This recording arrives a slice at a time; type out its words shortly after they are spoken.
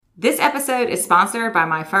This episode is sponsored by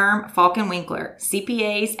my firm, Falcon Winkler,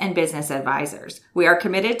 CPAs and business advisors. We are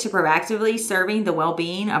committed to proactively serving the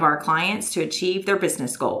well-being of our clients to achieve their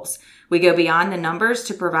business goals. We go beyond the numbers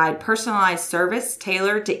to provide personalized service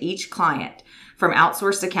tailored to each client, from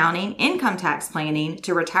outsourced accounting, income tax planning,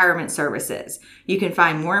 to retirement services. You can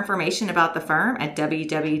find more information about the firm at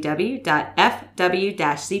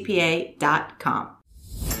www.fw-cpa.com.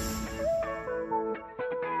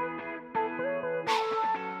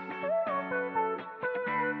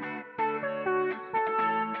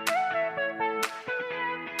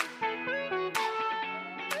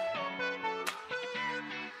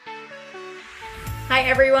 Hi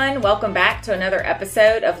everyone, welcome back to another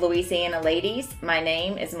episode of Louisiana Ladies. My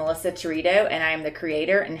name is Melissa Torito and I am the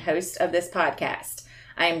creator and host of this podcast.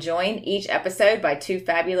 I am joined each episode by two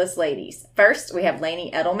fabulous ladies. First, we have Lainey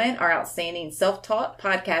Edelman, our outstanding self-taught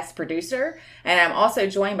podcast producer, and I'm also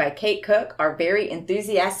joined by Kate Cook, our very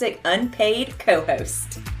enthusiastic unpaid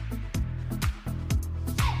co-host.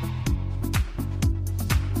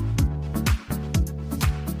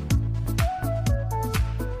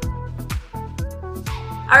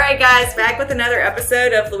 All right, guys, back with another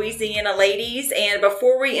episode of Louisiana Ladies. And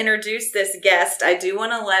before we introduce this guest, I do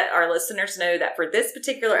want to let our listeners know that for this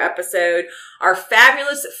particular episode, our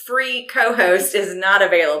fabulous free co-host is not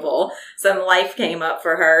available. Some life came up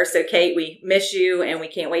for her. So, Kate, we miss you and we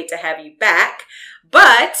can't wait to have you back.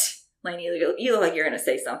 But, Lainey, you look like you're going to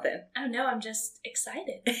say something. Oh, no, I'm just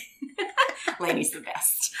excited. Lainey's the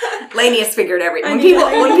best. Lainey has figured everything.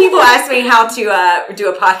 When people ask me how to do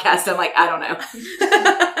a podcast, I'm like, I don't know.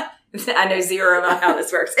 I know zero about how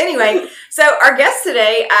this works. Anyway, so our guest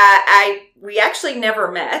today, we actually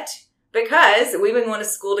never met because we went to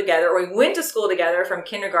school together. We went to school together from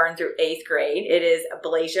kindergarten through 8th grade. It is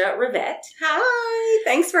Blasia Rivet. Hi,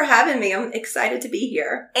 thanks for having me. I'm excited to be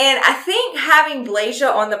here. And I think having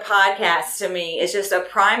Blasia on the podcast to me is just a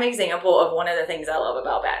prime example of one of the things I love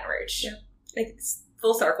about Baton Rouge. Yeah. It's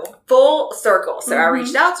full circle. Full circle. So I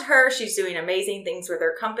reached out to her. She's doing amazing things with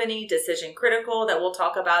her company, Decision Critical, that we'll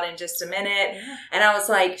talk about in just a minute. Yeah. And I was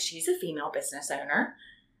like, she's a female business owner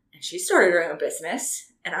and she started her own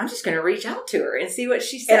business. And I'm just going to reach out to her and see what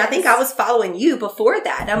she says. And I think I was following you before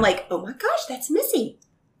that. I'm like, oh my gosh, that's Missy.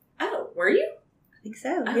 Oh, were you? I think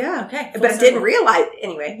so. Oh, yeah. Okay. But I didn't realize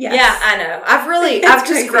anyway. Yes. Yeah, I know. I've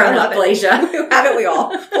just grown up, Blasia. Haven't we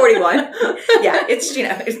all? 41. Yeah,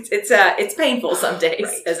 it's painful some days,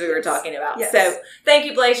 right, as we were talking about. Yes. So thank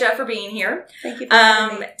you, Blasia, for being here. Thank you for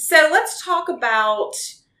having me. So let's talk about,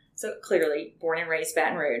 so clearly born and raised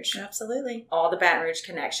Baton Rouge. Absolutely. All the Baton Rouge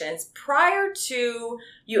connections. Prior to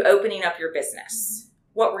you opening up your business,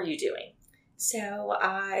 what were you doing? So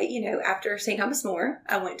I, after St. Thomas More,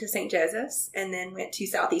 I went to St. Joseph's and then went to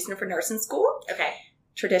Southeastern for nursing school. Okay.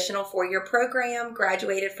 Traditional 4-year program,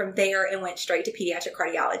 graduated from there and went straight to pediatric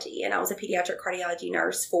cardiology. And I was a pediatric cardiology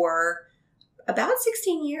nurse for about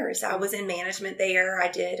 16 years. I was in management there.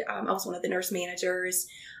 I was one of the nurse managers.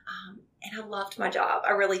 And I loved my job.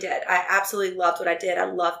 I really did. I absolutely loved what I did. I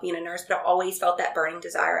loved being a nurse, but I always felt that burning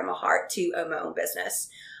desire in my heart to own my own business.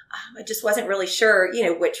 I just wasn't really sure,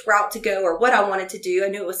 which route to go or what I wanted to do. I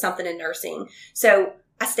knew it was something in nursing. So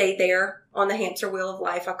I stayed there on the hamster wheel of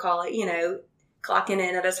life, I call it, clocking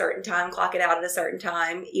in at a certain time, clocking out at a certain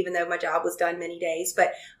time, even though my job was done many days.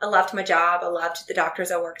 But I loved my job. I loved the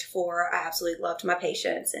doctors I worked for. I absolutely loved my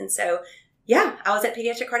patients. And so, yeah, I was at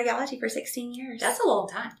pediatric cardiology for 16 years. That's a long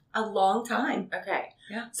time. A long time. Okay.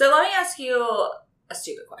 Yeah. So let me ask you a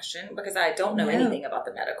stupid question because I don't know anything about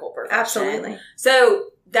the medical profession. Absolutely. So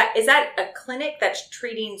is that a clinic that's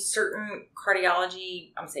treating certain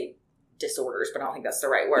cardiology, I'm going to say disorders, but I don't think that's the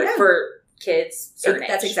right word, for kids certain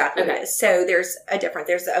That's age. exactly what it is. So there's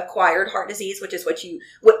acquired heart disease, which is what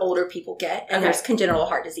older people get, and there's congenital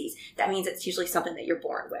heart disease. That means it's usually something that you're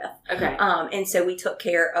born with. Okay. And so we took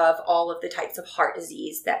care of all of the types of heart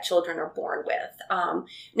disease that children are born with.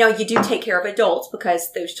 Now you do take care of adults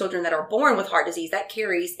because those children that are born with heart disease, that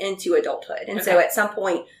carries into adulthood. And so at some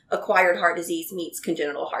point, acquired heart disease meets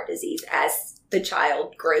congenital heart disease as the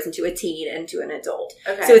child grows into a teen and into an adult.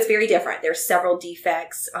 Okay. So it's very different. There's several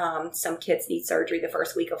defects. Some kids need surgery the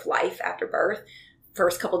first week of life after birth,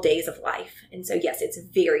 first couple days of life. And so, yes, it's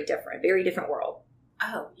very different world.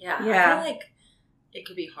 Oh, yeah. Yeah. I feel like it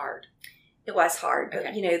could be hard. It was hard.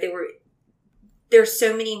 Okay. But, there's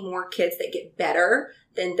so many more kids that get better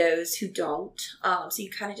than those who don't. So you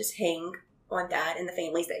kind of just hang on that and the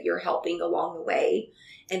families that you're helping along the way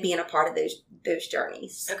and being a part of those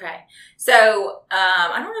journeys. Okay. So,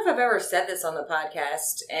 I don't know if I've ever said this on the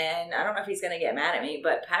podcast, and I don't know if he's going to get mad at me,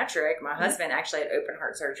 but Patrick, my husband, actually had open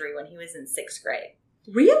heart surgery when he was in 6th grade.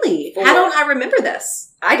 Really? How don't I remember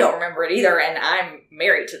this? I don't remember it either, and I'm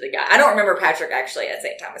married to the guy. I don't remember Patrick actually at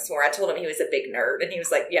St. Thomas More. I told him he was a big nerd, and he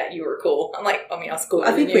was like, "Yeah, you were cool." I'm like, I was cool.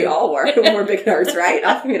 I think we all were. We're big nerds, right?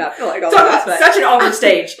 I feel like all of us. But... Such an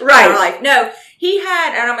overstage, right? In our life. No, he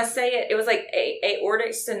had, and I'm gonna say it. It was like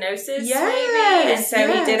aortic stenosis, maybe, and so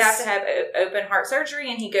he did have to have open heart surgery,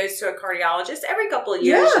 and he goes to a cardiologist every couple of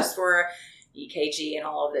years just for EKG and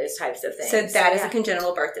all of those types of things. So that is a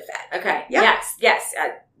congenital birth defect. Okay. Yeah. Yes.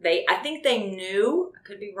 I think they knew. I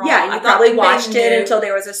could be wrong. Yeah, you probably watched it until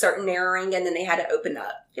there was a certain narrowing, and then they had to open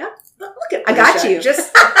up. Yeah, look at. I got you.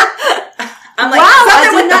 Just. I'm like, wow, I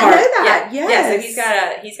did not know that. Yeah. Yes.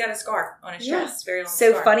 So he's got a scar on his chest. Very long.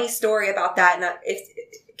 So funny story about that. And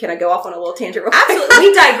can I go off on a little tangent? Real quick? Absolutely.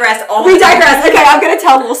 We digress. We digress. Okay, I'm going to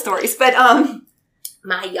tell little stories. But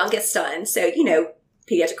my youngest son. So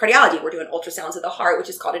pediatric cardiology, we're doing ultrasounds of the heart, which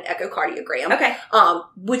is called an echocardiogram. Okay.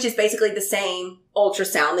 Which is basically the same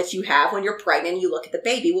ultrasound that you have when you're pregnant and you look at the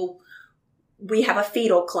baby. Well, we have a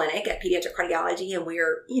fetal clinic at pediatric cardiology, and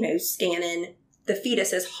we're, scanning the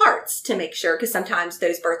fetus's hearts to make sure, because sometimes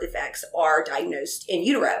those birth defects are diagnosed in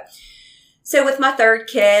utero. So with my third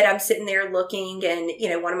kid, I'm sitting there looking, and,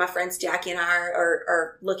 one of my friends, Jackie, and I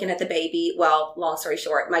are looking at the baby. Well, long story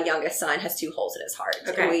short, my youngest son has 2 holes in his heart.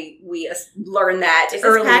 Okay. And we learned that Is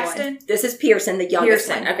early this Paxton? on. This is Pearson, the youngest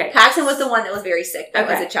one. Okay. Paxton was the one that was very sick, though,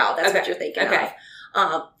 as a child. That's what you're thinking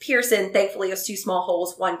of. Pearson, thankfully, has 2 small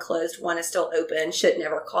holes, one closed, one is still open, should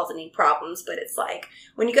never cause any problems. But it's like,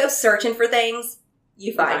 when you go searching for things,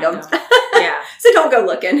 you find them. Yeah. So don't go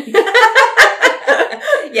looking.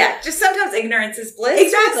 Yeah, just sometimes ignorance is bliss.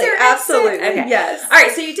 Exactly, absolutely. Okay. Yes. All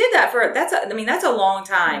right, so you did that that's a long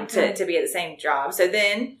time to be at the same job. So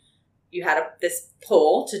then you had this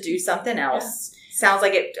pull to do something else. Yeah. Sounds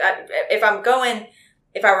like it. If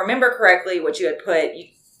I remember correctly, what you had put,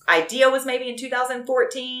 idea was maybe in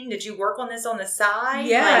 2014. Did you work on this on the side?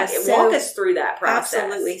 Yeah. Walk us through that process.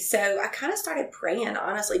 Absolutely. So I kind of started praying,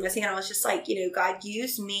 honestly, Missy, and I was just like, God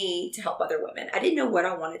used me to help other women. I didn't know what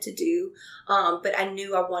I wanted to do, but I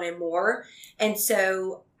knew I wanted more. And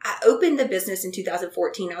so I opened the business in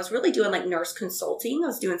 2014. I was really doing like nurse consulting. I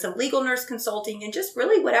was doing some legal nurse consulting and just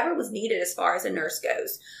really whatever was needed as far as a nurse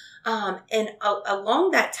goes. And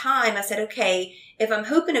along that time, I said, okay, if I'm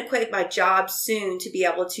hoping to quit my job soon to be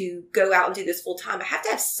able to go out and do this full time, I have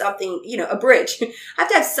to have something, a bridge. I have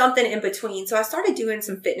to have something in between. So I started doing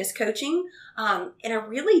some fitness coaching. And I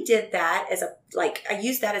really did that I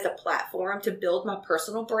used that as a platform to build my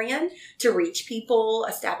personal brand, to reach people,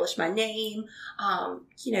 establish my name,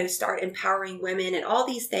 start empowering women and all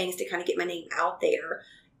these things to kind of get my name out there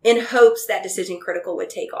in hopes that Decision Critical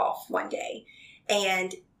would take off one day.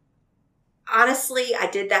 And honestly, I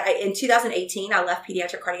did that. In 2018, I left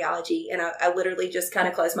pediatric cardiology, and I literally just kind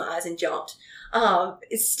of closed my eyes and jumped.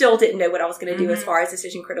 Still didn't know what I was going to do as far as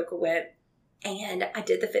Decision Critical went. And I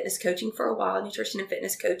did the fitness coaching for a while, nutrition and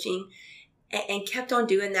fitness coaching, and kept on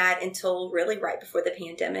doing that until really right before the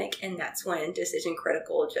pandemic. And that's when Decision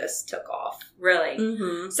Critical just took off. Really?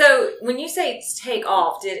 Mm-hmm. So when you say take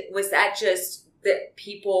off, was that just that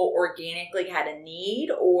people organically had a need,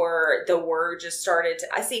 or the word just started to,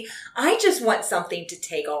 I just want something to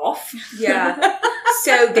take off. Yeah.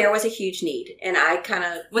 So there was a huge need, and I kind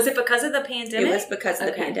of... Was it because of the pandemic? It was because of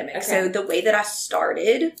the pandemic. Okay. So the way that I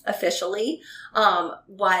started officially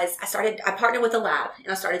was I partnered with a lab,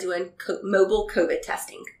 and I started doing mobile COVID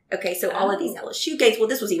testing. Okay, so all of these LSU games, well,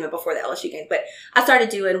 this was even before the LSU games, but I started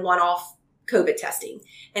doing one-off COVID testing.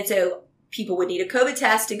 And so people would need a COVID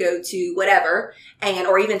test to go to whatever,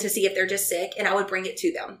 or even to see if they're just sick, and I would bring it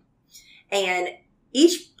to them. And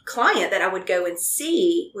each client that I would go and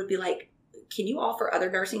see would be like, can you offer other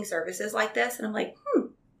nursing services like this? And I'm like,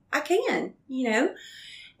 I can,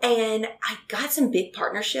 And I got some big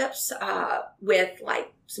partnerships with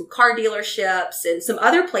like some car dealerships and some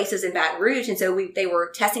other places in Baton Rouge. And so they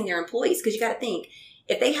were testing their employees, because you got to think,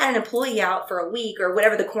 if they had an employee out for a week or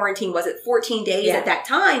whatever the quarantine was at 14 days at that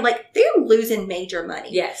time, like they're losing major money.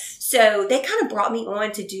 Yes. So they kind of brought me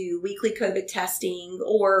on to do weekly COVID testing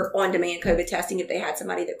or on-demand COVID testing if they had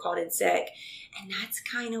somebody that called in sick. And that's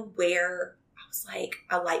kind of where I was like,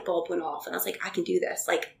 a light bulb went off, and I was like, I can do this.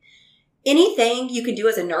 Like anything you can do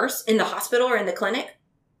as a nurse in the hospital or in the clinic,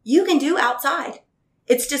 you can do outside.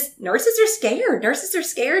 It's just nurses are scared. Nurses are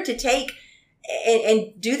scared to take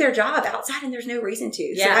and do their job outside, and there's no reason to.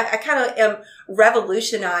 Yeah. So I kind of am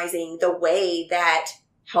revolutionizing the way that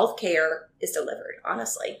healthcare is delivered,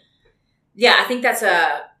 honestly. Yeah, I think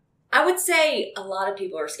I would say a lot of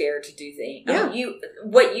people are scared to do things. Yeah.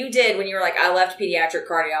 What you did when you were like, I left pediatric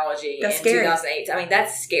cardiology in 2008. I mean,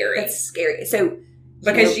 that's scary. That's scary. So,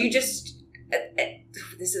 because you just,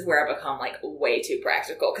 this is where I become like way too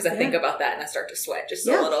practical because I think about that and I start to sweat just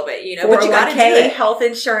a little bit, you know. But you got to do it. Health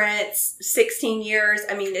insurance, 16 years.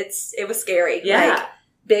 I mean, it was scary. Yeah. Like,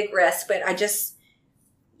 big risk, but I just,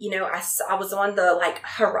 you know, I was on the like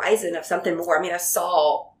horizon of something more. I mean, I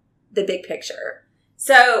saw the big picture.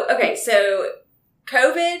 So, okay, so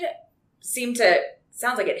COVID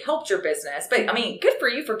sounds like it helped your business, but I mean, good for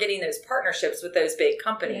you for getting those partnerships with those big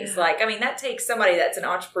companies. Yeah. Like, I mean, that takes somebody that's an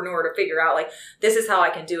entrepreneur to figure out, like, this is how I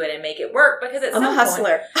can do it and make it work, because I'm a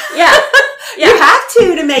hustler. Yeah. You have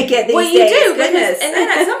to make it these days. Well, you do. Goodness. And then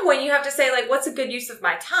at some point you have to say, like, what's a good use of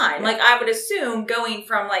my time? Like, I would assume going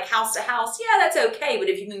from like house to house, yeah, that's okay. But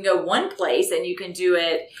if you can go one place and you can do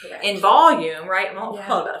it in volume, right? I'm all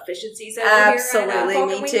about efficiencies over here.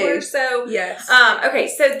 Absolutely. Me too. So, yes. Okay.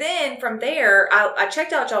 So then from there, I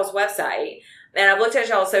checked out y'all's website and I've looked at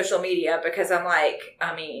y'all's social media because I'm like,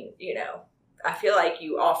 I mean, you know, I feel like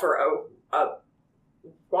you offer a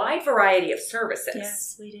wide variety of services.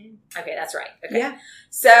 Yes, we do. Okay, that's right. Okay. Yeah.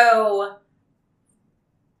 So,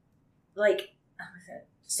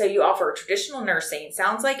 so you offer traditional nursing.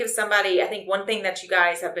 Sounds like I think one thing that you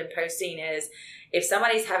guys have been posting is if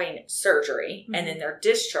somebody's having surgery and then they're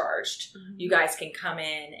discharged, you guys can come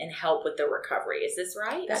in and help with the recovery. Is this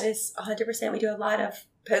right? That is 100%. We do a lot of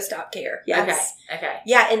post-op care. Yes. Okay.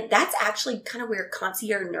 Yeah, and that's actually kind of where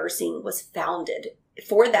concierge nursing was founded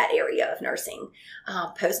for that area of nursing,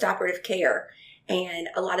 post-operative care. And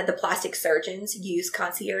a lot of the plastic surgeons use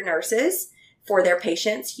concierge nurses for their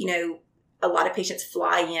patients. You know, a lot of patients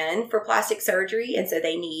fly in for plastic surgery, and so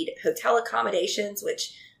they need hotel accommodations,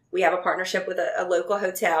 which we have a partnership with a local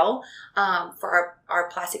hotel for our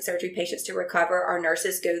plastic surgery patients to recover. Our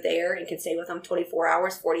nurses go there and can stay with them 24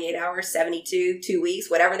 hours, 48 hours, 72, 2 weeks,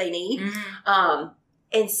 whatever they need.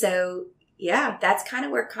 And so, yeah, that's kind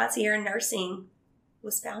of where concierge nursing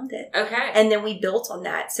was founded. Okay. And then we built on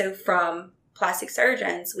that. So from plastic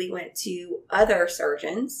surgeons, we went to other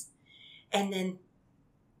surgeons, and then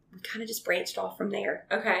we kind of just branched off from there.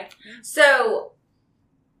 Okay. So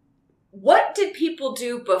what did people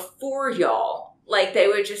do before y'all? Like, they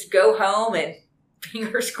would just go home and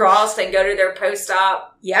fingers crossed and go to their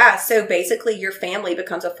post-op? Yeah. So basically your family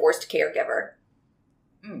becomes a forced caregiver.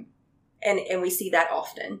 And we see that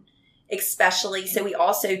often. Especially, so we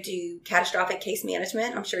also do catastrophic case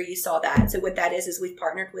management. I'm sure you saw that. So what that is we've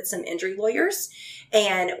partnered with some injury lawyers,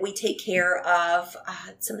 and we take care of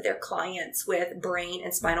some of their clients with brain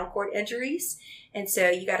and spinal cord injuries. And so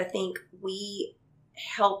you got to think, we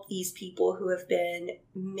help these people who have been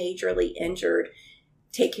majorly injured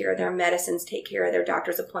take care of their medicines, take care of their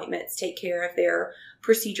doctor's appointments, take care of their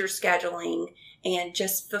procedure scheduling, and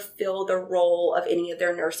just fulfill the role of any of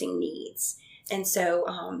their nursing needs. And so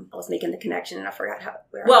I was making the connection, and I forgot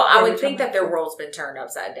where. Well, I would think that their world's been turned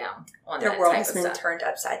upside down on their that world type has of been stuff. turned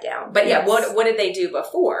upside down. But yeah, what did they do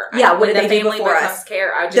before? Yeah, what did the they do family before becomes us?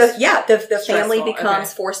 care? The family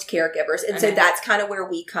becomes forced caregivers, and so that's kind of where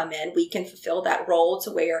we come in. We can fulfill that role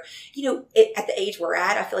to where, you know, at the age we're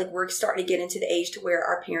at, I feel like we're starting to get into the age to where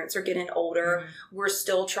our parents are getting older. We're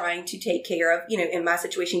still trying to take care of, you know, in my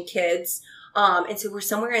situation, kids. And so we're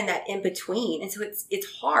somewhere in that in between. And so it's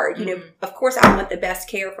hard, you know, of course I want the best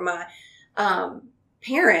care for my,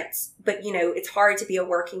 parents, but you know, it's hard to be a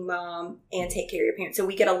working mom and take care of your parents. So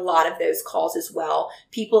we get a lot of those calls as well.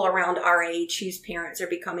 People around our age whose parents are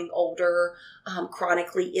becoming older,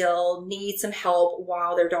 chronically ill, need some help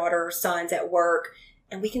while their daughter or son's at work,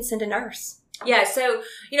 and we can send a nurse. Yeah. So,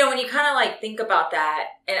 you know, when you kind of like think about that,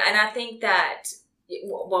 and I think that,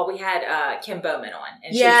 well, we had Kim Bowman on,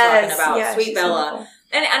 and she was talking about Sweet Bella. Wonderful.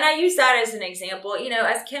 And I use that as an example, you know,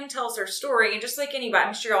 as Kim tells her story, and just like anybody,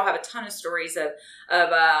 I'm sure y'all have a ton of stories of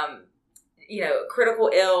you know, critical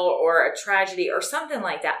ill or a tragedy or something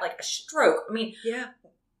like that, like a stroke. I mean,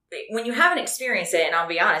 when you haven't experienced it, and I'll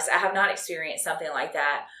be honest, I have not experienced something like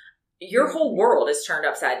that, your whole world is turned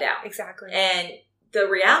upside down. Exactly. And the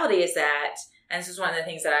reality is that, and this is one of the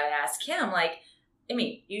things that I asked Kim, like, I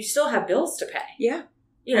mean, you still have bills to pay. Yeah.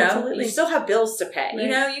 You know, absolutely. You still have bills to pay. Right. You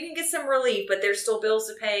know, you can get some relief, but there's still bills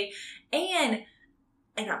to pay. And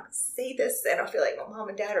I'm going to say this, and I feel like my mom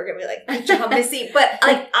and dad are going to be like, good job, Missy. But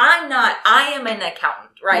like, I am an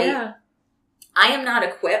accountant, right? Yeah. I am not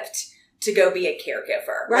equipped to go be a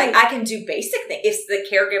caregiver. Right. Like, I can do basic things if the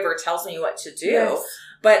caregiver tells me what to do. Yes.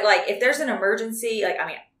 But like, if there's an emergency, like, I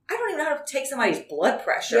mean, I don't even know how to take somebody's blood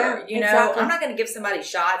pressure. Yeah, you know, exactly. I'm not going to give somebody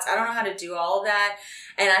shots. I don't know how to do all of that.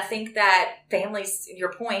 And I think that families,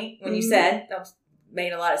 your point when you said, that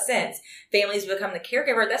made a lot of sense. Families become the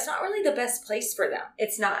caregiver. That's not really the best place for them.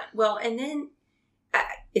 It's not. Well, and then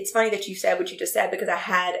it's funny that you said what you just said, because I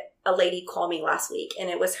had a lady call me last week, and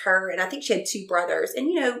it was her, and I think she had 2 brothers.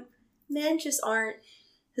 And, men just aren't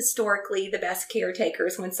historically the best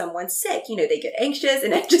caretakers when someone's sick. They get anxious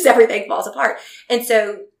and just everything falls apart. And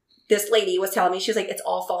so this lady was telling me, she was like, it's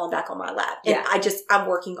all falling back on my lap. And I'm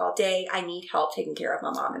working all day. I need help taking care of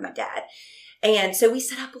my mom and my dad. And so we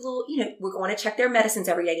set up a little, we're going to check their medicines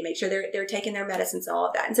every day to make sure they're taking their medicines and all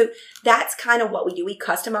of that. And so that's kind of what we do. We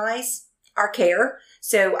customize our care.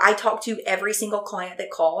 So I talk to every single client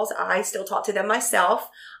that calls. I still talk to them myself.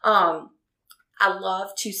 I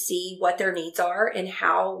love to see what their needs are and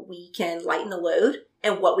how we can lighten the load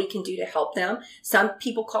and what we can do to help them. Some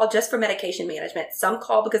people call just for medication management. Some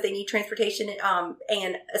call because they need transportation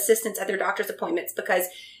and assistance at their doctor's appointments because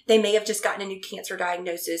they may have just gotten a new cancer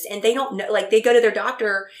diagnosis and they don't know, like they go to their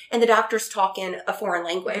doctor and the doctor's talking a foreign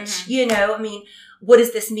language. What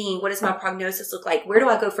does this mean? What does my prognosis look like? Where do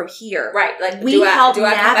I go from here? Right. Like, do I come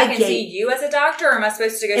back and see you as a doctor, or am I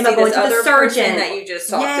supposed to go see this other surgeon person that you just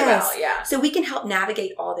talked about? Yeah. So we can help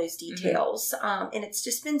navigate all those details. And it's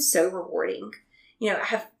just been so rewarding. I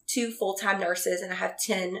have 2 full-time nurses and I have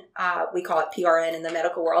 10, we call it PRN in the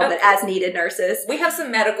medical world, but as needed nurses. We have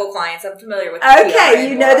some medical clients. I'm familiar with the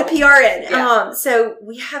PRN world. The PRN. Yeah. So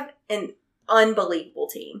we have an unbelievable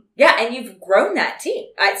team. Yeah, and you've grown that team.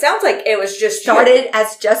 It sounds like it was just started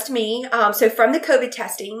as just me. So from the COVID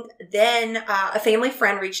testing, then a family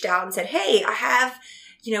friend reached out and said, hey, I have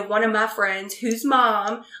one of my friends whose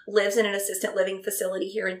mom lives in an assisted living facility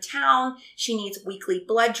here in town. She needs weekly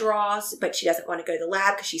blood draws, but she doesn't want to go to the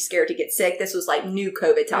lab because she's scared to get sick. This was like new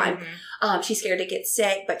COVID time. Mm-hmm. She's scared to get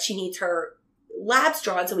sick, but she needs her labs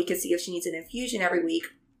drawn so we can see if she needs an infusion every week.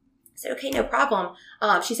 I said, okay, no problem.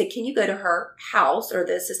 She said, can you go to her house or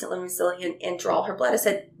the assisted living facility and draw her blood? I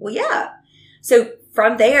said, well, yeah. So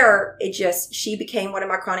from there, she became one of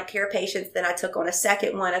my chronic care patients. Then I took on a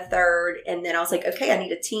second one, a third. And then I was like, okay, I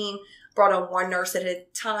need a team. Brought on 1 nurse at a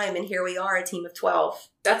time. And here we are, a team of 12.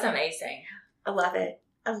 That's amazing. I love it.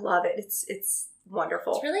 It's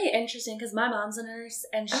wonderful. It's really interesting because my mom's a nurse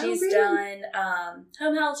and she's done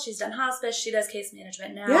home health. She's done hospice. She does case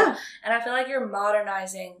management now. Yeah. And I feel like you're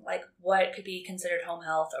modernizing like what could be considered home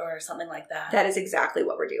health or something like that. That is exactly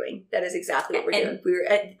what we're doing.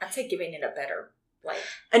 Doing. I'd say giving it a better,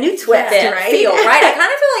 a new twist, right? Feel, right? I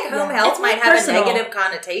kind of feel like home health might have a negative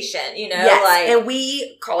connotation, Yes. And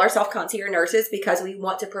we call ourselves concierge nurses because we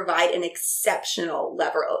want to provide an exceptional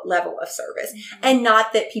level of service. Mm-hmm. And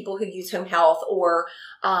not that people who use home health or,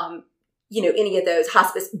 any of those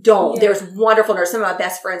hospice don't. Yeah. There's wonderful nurses. Some of my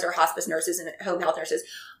best friends are hospice nurses and home health nurses.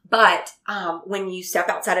 But when you step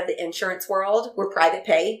outside of the insurance world, we're private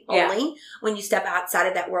pay only. Yeah. When you step outside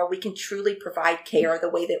of that world, we can truly provide care the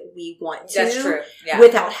way that we want to. That's true. Yeah.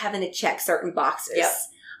 Without having to check certain boxes.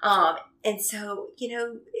 Yep. And so,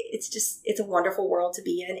 it's a wonderful world to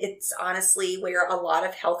be in. It's honestly where a lot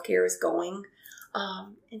of healthcare is going.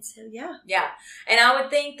 And so, yeah. Yeah. And I would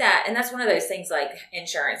think that, and that's one of those things like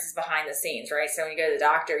insurance is behind the scenes, right? So when you go to the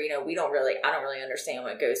doctor, I don't really understand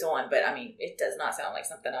what goes on, but I mean, it does not sound like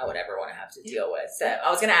something I would ever want to have to deal with. So I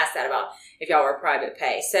was going to ask that about if y'all were private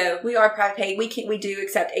pay. So we are private pay. We do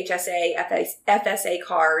accept HSA, FSA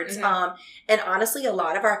cards. Mm-hmm. And honestly, a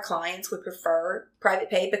lot of our clients would prefer private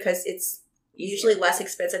pay because it's usually less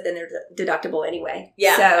expensive than their deductible anyway.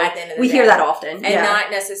 Yeah. So at the end of the we day. Hear that often. And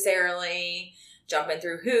not necessarily jumping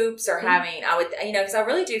through hoops or having, because I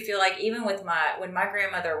really do feel like even with when my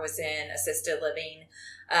grandmother was in assisted living,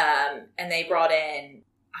 and they brought in,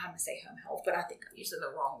 I'm going to say home health, but I think I'm using the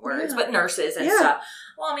wrong words, but nurses and stuff.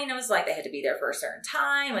 Well, it was like they had to be there for a certain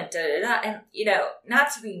time and da-da-da. And,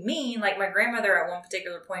 not to be mean, like my grandmother at one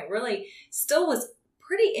particular point really still was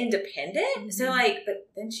pretty independent. Mm-hmm. So but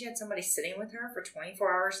then she had somebody sitting with her for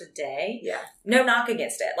 24 hours a day. Yeah. No knock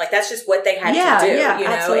against it. Like that's just what they had to do.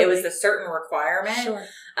 Absolutely. It was a certain requirement. Sure.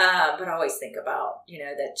 But I always think about,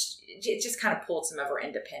 that it just kind of pulled some of her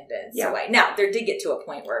independence away. Now, there did get to a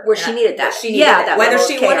point where she needed that. She needed that. Whether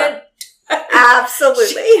she wanted absolutely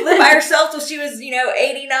she lived by herself till she was,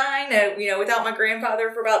 89, without my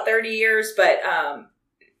grandfather for about 30 years. But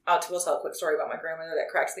we'll tell a quick story about my grandmother that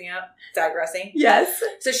cracks me up. Digressing. Yes.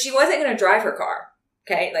 So she wasn't going to drive her car.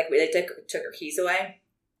 Okay. Like they took her keys away,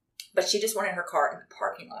 but she just wanted her car in the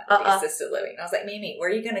parking lot of the assisted living. I was like, Mimi, where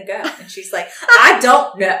are you going to go? And she's like, I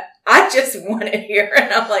don't know. I just want it here.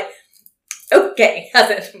 And I'm like, okay. I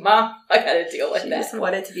said, Mom, I got to deal with that. She just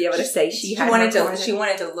wanted to be able to say she wanted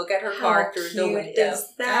to look at her car through the window.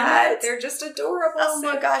 Is that? They're just adorable. Oh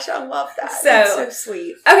my gosh, I love that. That's so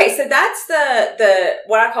sweet. Okay, so that's the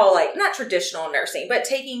what I call not traditional nursing, but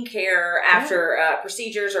taking care after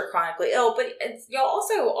procedures or chronically ill. But y'all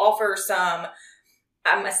also offer some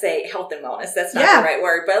I'm going to say health and wellness. That's not the right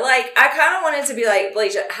word. But like, I kind of wanted to be like,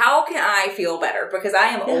 Blasia, how can I feel better? Because I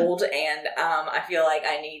am old and I feel like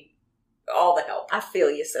I need all the help. I feel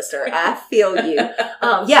you, sister. I feel you.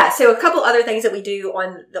 So a couple other things that we do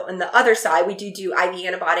on the other side, we do IV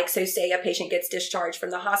antibiotics. So say a patient gets discharged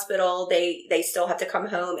from the hospital, they still have to come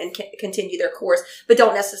home and continue their course, but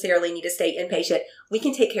don't necessarily need to stay inpatient. We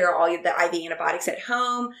can take care of all of the IV antibiotics at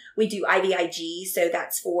home. We do IVIG, so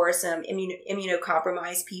that's for some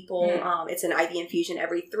immunocompromised people. It's an IV infusion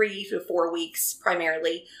every 3 to 4 weeks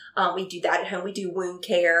primarily. We do that at home. We do wound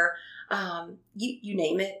care. You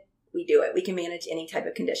name it. We do it. We can manage any type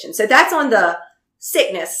of condition. So that's on the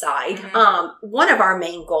sickness side. One of our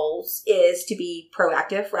main goals is to be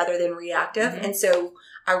proactive rather than reactive. And so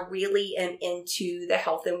I really am into the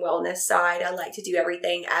health and wellness side. I like to do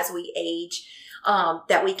everything as we age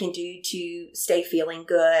that we can do to stay feeling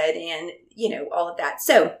good and, all of that.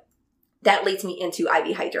 So that leads me into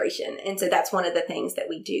IV hydration. And so that's one of the things that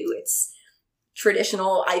we do. It's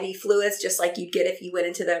traditional IV fluids, just like you'd get if you went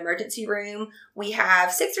into the emergency room. We have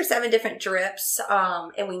 6 or 7 different drips,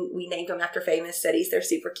 and we named them after famous cities. They're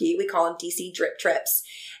super cute. We call them DC drip trips.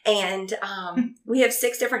 And we have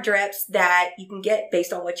 6 different drips that you can get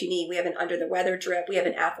based on what you need. We have an under the weather drip. We have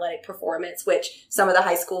an athletic performance, which some of the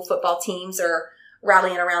high school football teams are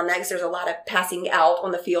rallying around that because there's a lot of passing out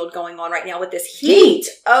on the field going on right now with this heat.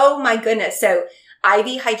 Oh my goodness. So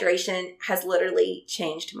IV hydration has literally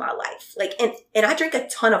changed my life. And I drink a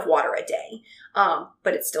ton of water a day,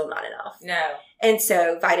 but it's still not enough. No. And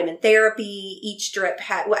so vitamin therapy, each drip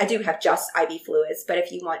I do have just IV fluids, but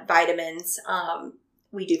if you want vitamins,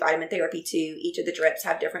 we do vitamin therapy too. Each of the drips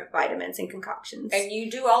have different vitamins and concoctions. And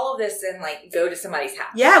you do all of this and go to somebody's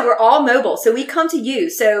house. Yeah, we're all mobile. So we come to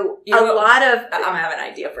you. So I'm have an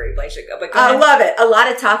idea for you, Blasia. I love it. A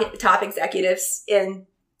lot of top executives in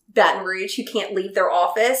Baton Rouge who can't leave their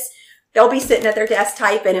office, they'll be sitting at their desk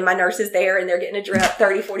typing and my nurse is there and they're getting a drip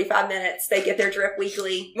 30, 45 minutes. They get their drip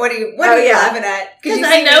weekly. What are you laughing at? Because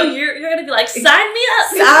I know you're going to be like, sign me up.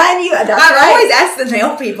 Sign you up. That's I right. always ask the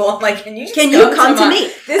nail people, I'm like, can you come to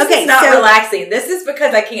me? This is not relaxing. This is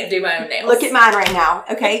because I can't do my own nails. Look at mine right now.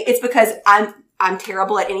 Okay. It's because I'm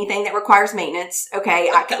terrible at anything that requires maintenance.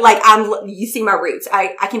 Okay. You see my roots.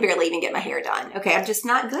 I can barely even get my hair done. Okay. I'm just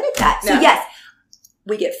not good at that. So yes.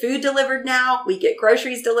 We get food delivered now. We get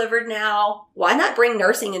groceries delivered now. Why not bring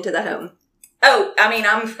nursing into the home? Oh, I mean,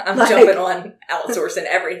 I'm jumping on outsourcing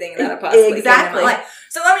everything that I possibly can in my life.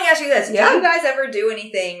 So let me ask you this. Do you guys ever do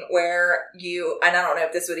anything where and I don't know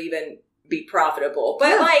if this would even be profitable,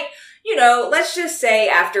 but let's just say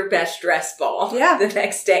after Best Dress Ball, the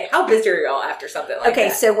next day, how busy are y'all after something like that? Okay,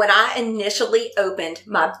 so when I initially opened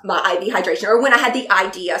my IV hydration, or when I had the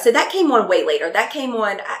idea, so that came on way later. That came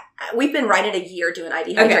on, we've been right at a year doing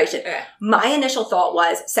IV hydration. Okay. My initial thought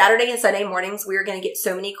was Saturday and Sunday mornings, we were going to get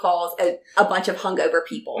so many calls, a bunch of hungover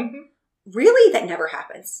people. Really, that never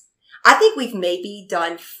happens. I think we've maybe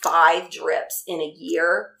done 5 drips in a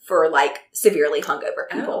year for severely hungover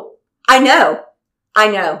people. Oh. I know.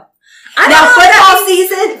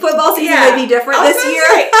 Football season may be different this year.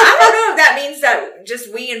 I don't know if that means that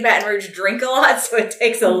just we in Baton Rouge drink a lot, so it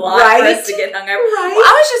takes a lot for us to get hungover. Right. Well,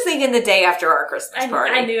 I was just thinking the day after our Christmas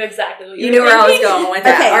party. I knew exactly what you knew where I was going with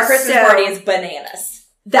that. Okay, our Christmas party is bananas.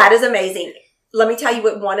 That is amazing. Let me tell you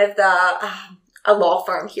what one of a law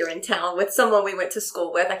firm here in town with someone we went to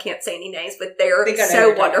school with. I can't say any names, but they're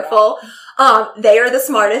so wonderful. They are the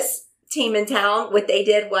smartest team in town. What they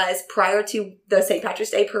did was prior to the St.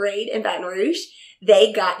 Patrick's Day parade in Baton Rouge,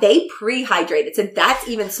 they pre-hydrated. So that's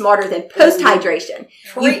even smarter than post-hydration.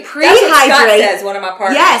 You pre-hydrate. That's what Scott says, one of my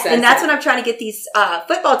partners yes, says and that's that. what I'm trying to get these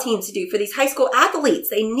football teams to do for these high school athletes.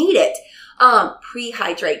 They need it.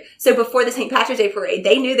 Pre-hydrate. So before the St. Patrick's Day parade,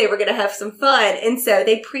 they knew they were going to have some fun. And so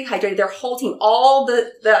they pre-hydrated their whole team. All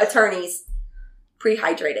the attorneys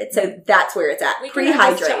pre-hydrated. So that's where it's at. We can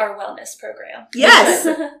add this to our wellness program. Yes,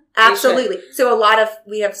 absolutely. So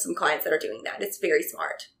we have some clients that are doing that. It's very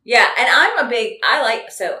smart. Yeah. And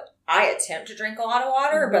I attempt to drink a lot of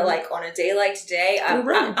water, but on a day like today, I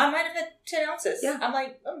might have had 10 ounces. Yeah. I'm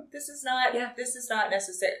like, this is not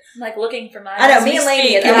necessary. I'm looking for mine. I know, me and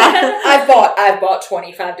Lainey, I've bought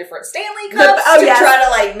 25 different Stanley cups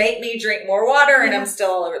try to make me drink more water, and I'm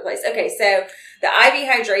still all over the place. Okay, so the IV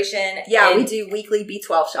hydration. Yeah, we do weekly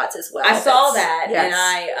B12 shots as well. I saw that, and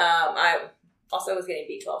I also was getting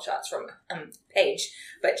B12 shots from Paige,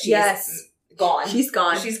 but she's gone. She's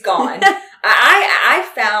gone. I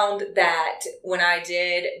found that when I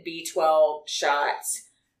did B12 shots,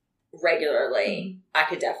 regularly, I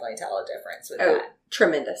could definitely tell a difference with that.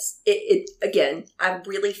 Tremendous. It again, I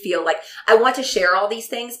really feel like I want to share all these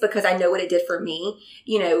things because I know what it did for me.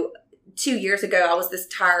 2 years ago, I was this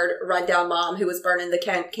tired, rundown mom who was burning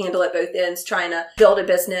the candle at both ends, trying to build a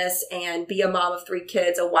business and be a mom of 3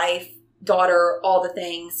 kids, a wife, daughter, all the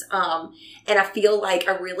things. And I feel like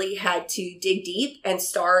I really had to dig deep and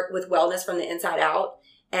start with wellness from the inside out,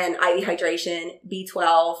 and IV hydration,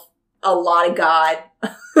 B12, a lot of God.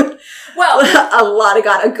 A lot of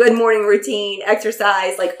God, a good morning routine,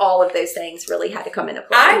 exercise, like all of those things really had to come into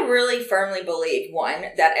play. I really firmly believe, one,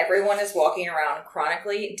 that everyone is walking around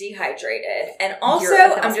chronically dehydrated. And also,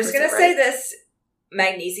 I'm just going to say this,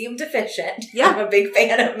 magnesium deficient. Yeah. I'm a big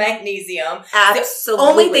fan of magnesium. Absolutely. The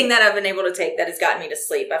only thing that I've been able to take that has gotten me to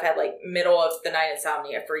sleep. I've had like middle of the night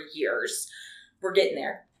insomnia for years. We're getting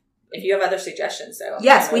there. If you have other suggestions, though.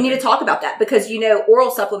 Yes, we need to talk about that because, oral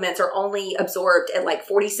supplements are only absorbed at like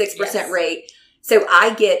 46% rate. So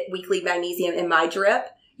I get weekly magnesium in my drip.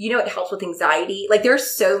 It helps with anxiety. Like there's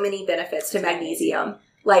so many benefits to magnesium.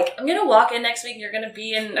 Like I'm going to walk in next week and you're going to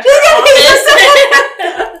be in her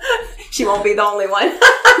office. She won't be the only one.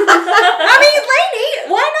 I mean,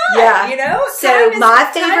 lady, why not? Yeah. So my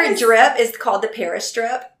favorite drip is called the Paris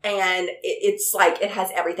drip. And it's like, it has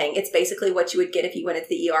everything. It's basically what you would get if you went into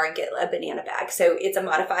the ER and get a banana bag. So it's a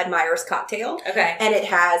modified Myers cocktail. Okay. And it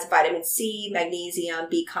has vitamin C, magnesium,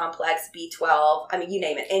 B complex, B12. I mean, you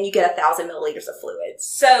name it. And you get 1,000 milliliters of fluids.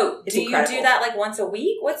 So do incredible. You do that like once a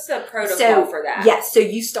week? What's the protocol for that? Yes. So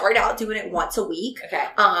you start out doing it once a week. Okay.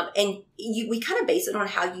 And we kind of base it on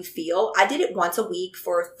how you feel. I did it once a week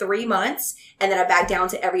for 3 months. And then I backed down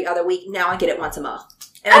to every other week. Now I get it once a month.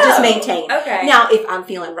 And I just maintain. Okay. Now, if I'm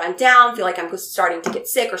feeling run down, feel like I'm starting to get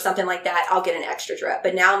sick or something like that, I'll get an extra drip.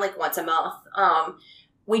 But now I'm like once a month.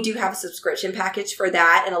 We do have a subscription package for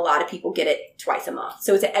that, and a lot of people get it twice a month.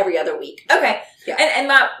 So it's every other week. Okay. Yeah.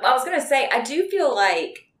 And I was going to say, I do feel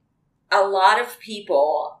like a lot of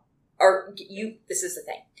people this is the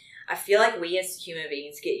thing. I feel like we as human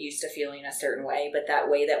beings get used to feeling a certain way, but that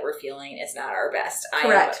way that we're feeling is not our best.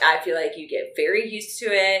 Correct. I feel like you get very used to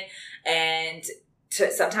it, and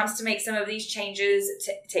sometimes to make some of these changes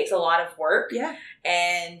takes a lot of work. Yeah.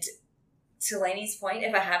 And to Lainey's point,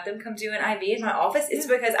 if I have them come do an IV in my office, it's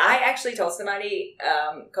because I actually told somebody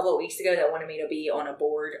a couple of weeks ago that wanted me to be on a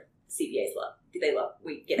board. CPAs love.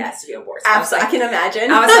 We get asked to be on boards. Absolutely. I can imagine.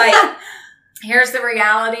 I was like, here's the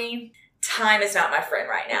reality. Time is not my friend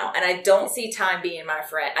right now. And I don't see time being my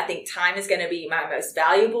friend. I think time is going to be my most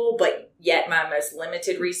valuable, but yet my most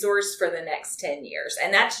limited resource for the next 10 years.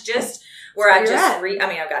 And that's just where I've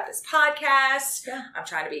got this podcast. Yeah. I'm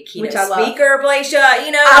trying to be a keynote speaker, Blasia.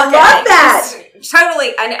 I love that.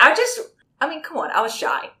 Totally. Come on. I was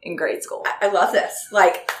shy in grade school. I love this.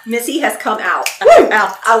 Like, Missy has come out.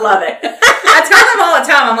 I love it. I tell them all the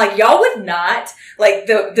time, I'm like, y'all would not, like,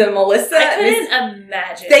 the Melissa. I couldn't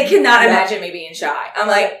imagine. They cannot imagine me being shy. I'm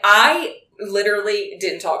like, I literally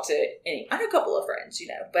didn't talk to any. I had a couple of friends,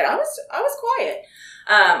 but I was quiet.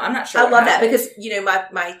 I'm not sure. I love that because,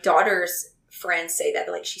 my daughter's friends say that.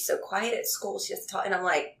 They're like, she's so quiet at school. She has to talk. And I'm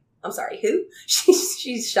like, I'm sorry, who?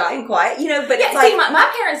 She's shy and quiet, but yeah, it's like...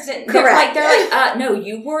 my parents didn't... Correct. They're like, no,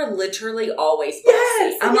 you were literally always bossy.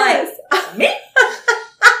 Yes, I'm like, me?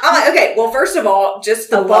 I'm like, okay, well, first of all, just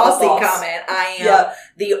the bossy comment. I am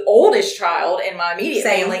the oldest child in my immediate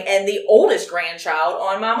family and the oldest grandchild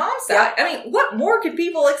on my mom's side. I mean, what more could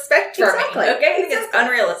people expect from me? Okay, I think it's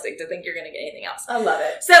unrealistic to think you're going to get anything else. I love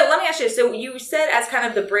it. So let me ask you, so you said as kind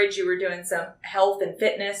of the bridge you were doing some health and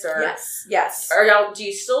fitness or... Yes. Do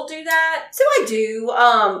you still do that? So I do.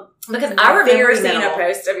 Because I remember seeing a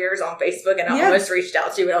post of yours on Facebook and I almost reached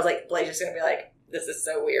out to you and I was like, Blasia's going to be like, this is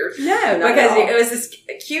so weird. No, not because at all. It was this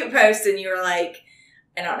cute post and you were like,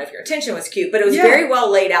 and I don't know if your intention was cute, but it was very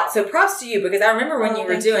well laid out. So props to you because I remember when you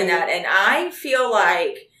were doing that and I feel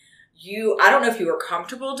like I don't know if you were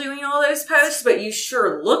comfortable doing all those posts, but you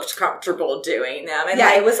sure looked comfortable doing them. And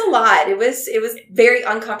it was a lot. It was very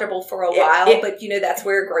uncomfortable for a while, but that's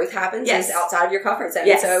where growth happens is outside of your comfort zone.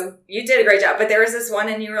 Yes. So you did a great job. But there was this one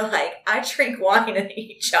and you were like, I drink wine and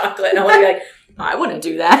eat chocolate. And I want to be like, I wouldn't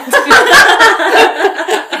do that.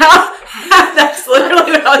 That's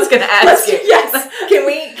literally what I was going to ask you. Yes. Can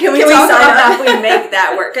we talk about how we make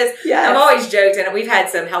that work? Because I've always joked, and we've had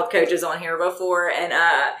some health coaches on here before, and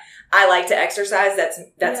I like to exercise.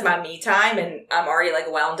 That's my me time, and I'm already like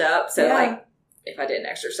wound up. So like, if I didn't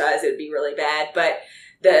exercise, it would be really bad. But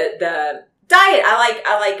the diet,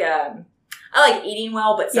 I like eating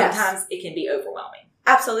well, but sometimes it can be overwhelming.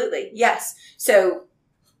 Absolutely, yes. So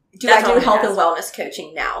I do health and wellness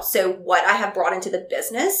coaching now. So what I have brought into the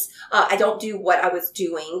business, I don't do what I was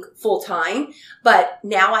doing full time, but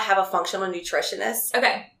now I have a functional nutritionist.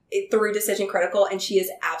 Okay. Through Decision Critical, and she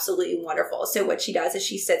is absolutely wonderful. So what she does is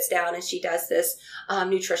she sits down and she does this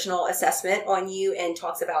nutritional assessment on you and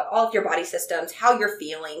talks about all of your body systems, how you're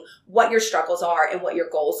feeling, what your struggles are, and what your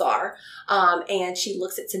goals are. And she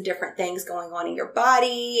looks at some different things going on in your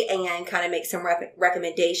body and kind of makes some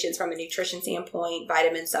recommendations from a nutrition standpoint,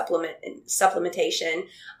 vitamin supplementation.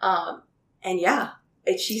 And yeah.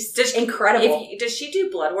 She's incredible. Does she do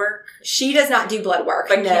blood work? She does not do blood work.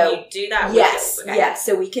 But can you do that? Yes. Okay. Yes.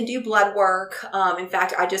 So we can do blood work. In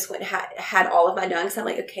fact, I just went had all of my done because I'm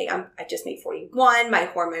like, okay, I just made 41. My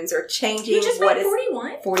hormones are changing. You just made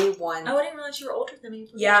 41? 41. Oh, I didn't realize you were older than me.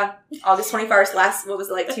 Yeah. August 21st, what was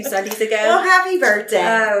it, like 2 Sundays ago? Well, happy birthday.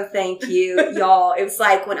 Oh, thank you, y'all. It was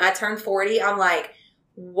like when I turned 40, I'm like,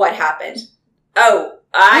 what happened? Oh,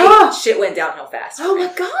 shit went downhill fast. Oh my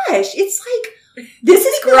gosh. It's like, this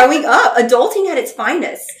is growing up, adulting at its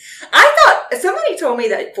finest. I thought somebody told me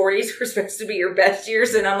that 40s were supposed to be your best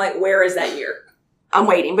years, and I'm like, where is that year? I'm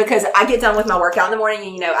waiting because I get done with my workout in the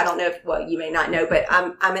morning, and I don't know if, well, you may not know, but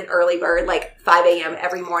I'm an early bird, like 5 a.m.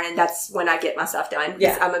 every morning. That's when I get my stuff done.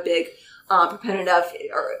 Yeah. I'm a big proponent of,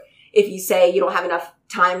 or if you say you don't have enough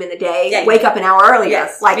time in the day, wake up an hour earlier.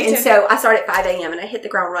 Yes, and so I start at 5 a.m. and I hit the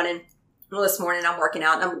ground running. Well, this morning I'm working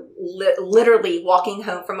out and I'm literally walking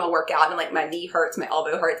home from my workout and like my knee hurts, my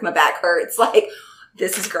elbow hurts, my back hurts. Like,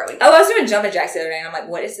 this is growing. Oh, I was doing jumping jacks the other day and I'm like,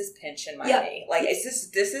 what is this pinch in my knee? Like, this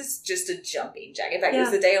is just a jumping jack. In fact, it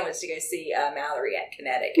was the day I went to go see Mallory at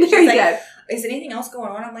Kinetic. And there you go. Is anything else going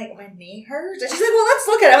on? I'm like, my knee hurts. And she's like, well, let's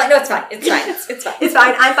look at it. I'm like, no, it's fine. It's fine. It's fine. It's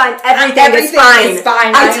fine. I'm fine. Everything is fine. Is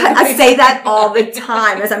fine. I say that all the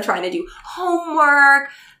time as I'm trying to do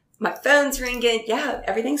homework. My phone's ringing. Yeah,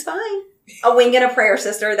 everything's fine. A wing and a prayer,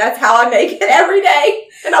 sister. That's how I make it every day.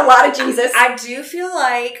 And a lot of Jesus. I do feel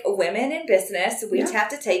like women in business, we have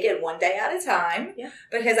to take it one day at a time. Yeah.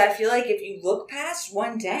 Because I feel like if you look past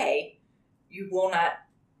one day, you will not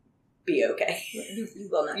be okay. You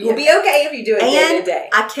will not. You will be okay if you do it day to day.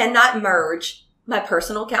 I cannot merge my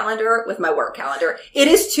personal calendar with my work calendar. It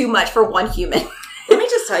is too much for one human. Let me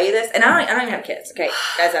just tell you this. And I don't even have kids, okay?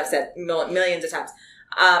 As I've said millions of times.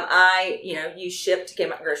 I use Ship to get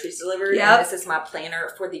my groceries delivered. Yep. And this is my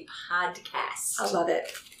planner for the podcast. I love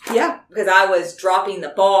it. Yeah. Because I was dropping the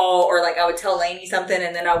ball, or like I would tell Lainey something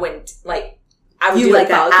and then I wouldn't, like, I would do like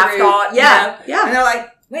that afterthought. Yeah. Yeah. And they're like,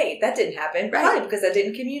 wait, that didn't happen. Right. Probably because I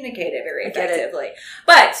didn't communicate it very effectively.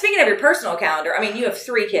 But speaking of your personal calendar, I mean, you have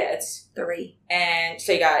 3 kids. 3. And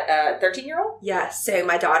so you got a 13-year-old? Yes. So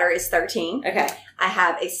my daughter is 13. Okay. I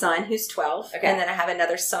have a son who's 12. Okay. And then I have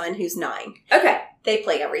another son who's 9. Okay. They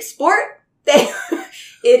play every sport.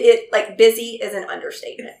 It like busy is an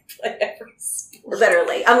understatement. Play every sport.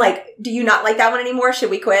 Literally. I'm like, do you not like that one anymore?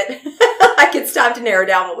 Should we quit? Like, it's time to narrow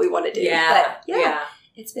down what we want to do. Yeah. But yeah.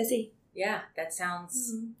 It's busy. Yeah. That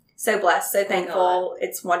sounds so blessed, so thankful.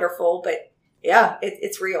 It's wonderful, but yeah,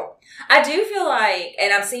 it's real. I do feel like,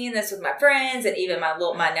 and I'm seeing this with my friends and even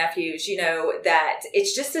my nephews, that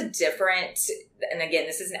it's just a different, and again,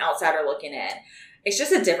 this is an outsider looking in. It's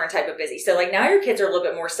just a different type of busy. So like now your kids are a little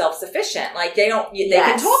bit more self-sufficient. Like they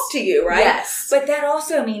can talk to you, right? Yes. But that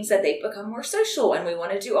also means that they've become more social and we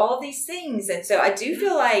want to do all of these things. And so I do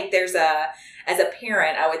feel like as a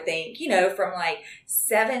parent, I would think, from like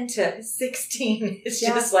 7 to 16 is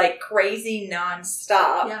just like crazy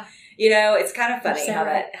nonstop. Yeah. It's kind of funny how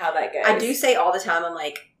that goes. I do say all the time, I'm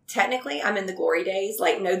like, technically I'm in the glory days,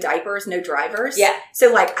 like no diapers, no drivers. Yeah.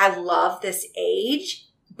 So like I love this age.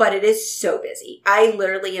 But it is so busy. I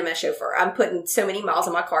literally am a chauffeur. I'm putting so many miles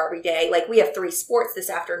in my car every day. Like, we have 3 sports this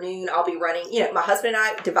afternoon. I'll be running, my husband and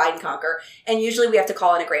I divide and conquer. And usually we have to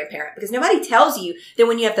call in a grandparent because nobody tells you that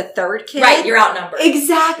when you have the 3rd kid. Right, you're outnumbered.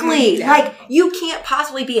 Exactly. Mm-hmm. Like, you can't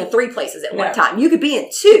possibly be in 3 places at one time. You could be in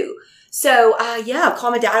 2. So,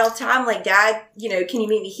 call my dad all the time. Like, Dad, can you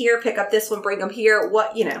meet me here? Pick up this one, bring them here.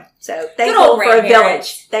 So thankful for a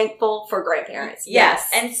village. Thankful for grandparents.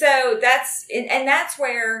 Yes. And so that's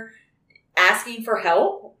where asking for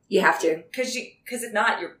help. You have to. Because if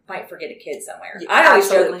not, you might forget a kid somewhere. I always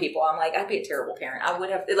share with people, I'm like, I'd be a terrible parent. I would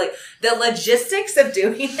have, like, the logistics of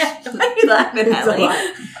doing that. Why are you laughing at me?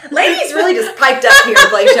 Lainey's really just piped up here,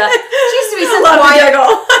 Blasia. She used to be so quiet.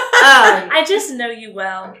 I just know you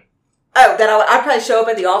well. Oh, then I'd probably show up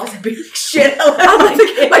at the office and be like, shit.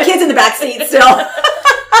 My kid's in the back seat still.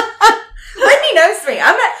 Lainey knows me.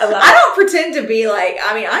 I don't pretend to be like,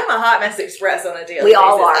 I'm a hot mess express on a daily basis. We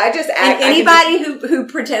all are. I just act. And anybody who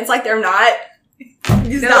pretends like they're not,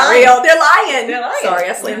 It's not real. They're lying. Sorry,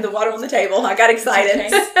 I slammed the water on the table. I got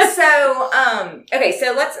excited. So, okay,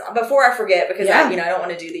 so let's, before I forget, because I don't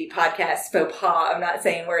want to do the podcast faux pas. I'm not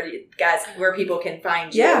saying where people can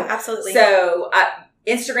find you. Yeah, absolutely. So,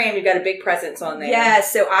 Instagram, you've got a big presence on there. Yeah,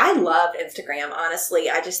 so I love Instagram, honestly.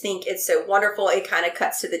 I just think it's so wonderful. It kind of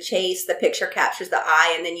cuts to the chase. The picture captures the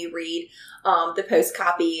eye, and then you read the post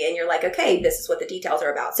copy, and you're like, okay, this is what the details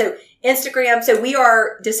are about. So Instagram, so we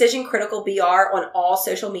are Decision Critical BR on all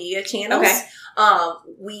social media channels. Okay.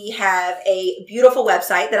 We have a beautiful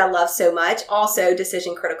website that I love so much, also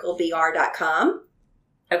decisioncriticalbr.com.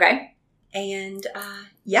 Okay. And so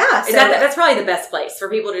that's probably the best place for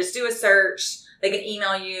people to just do a search. They can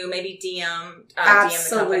email you, maybe DM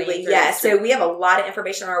Absolutely, the company. yes. So we have a lot of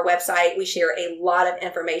information on our website. We share a lot of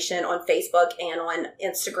information on Facebook and on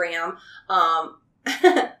Instagram.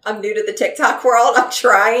 I'm new to the TikTok world. I'm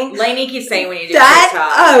trying. Lainey keeps saying when you do TikTok.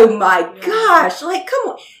 Oh my gosh. Like, come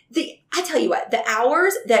on. I tell you what, the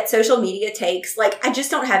hours that social media takes, like, I just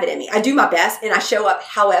don't have it in me. I do my best and I show up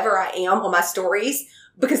however I am on my stories.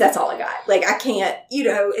 Because that's all I got. Like, I can't,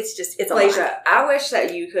 it's a Blasia, lot. I wish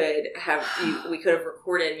that we could have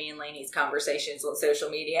recorded me and Lainey's conversations on social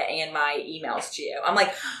media and my emails to you. I'm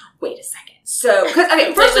like, wait a second. So,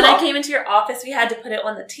 first when I came into your office, we had to put it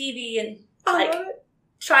on the TV and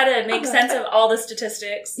try to make sense of all the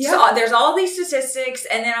statistics. Yeah. So there's all these statistics,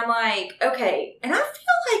 and then I'm like, okay, and I feel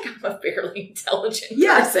like I'm a fairly intelligent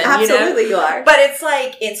person. Absolutely you are. But it's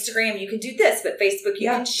like Instagram, you can do this, but Facebook, you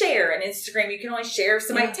can share, and Instagram, you can only share if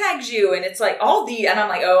somebody tags you, and it's like and I'm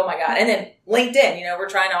like, oh my God. And then LinkedIn, we're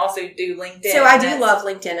trying to also do LinkedIn. So I do love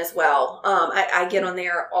LinkedIn as well. I get on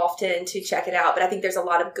there often to check it out, but I think there's a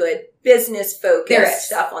lot of good business focused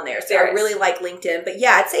stuff on there. So I really like LinkedIn. But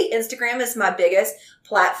yeah, I'd say Instagram is my biggest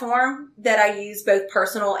platform that I use both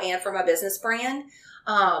personal and for my business brand.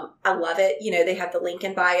 I love it. They have the link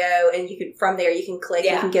in bio, and from there you can click,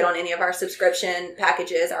 you can get on any of our subscription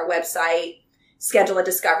packages, our website, schedule a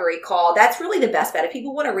discovery call. That's really the best bet. If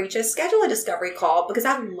people want to reach us, schedule a discovery call, because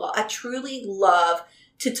I truly love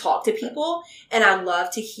to talk to people, and I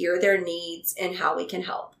love to hear their needs and how we can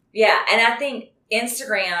help. Yeah. And I think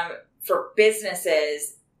Instagram for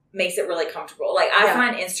businesses makes it really comfortable. Like, I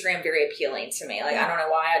find Instagram very appealing to me. Like, I don't know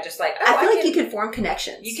why. I just like, I feel like you can form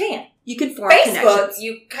connections. You can. You can form connections. Facebook,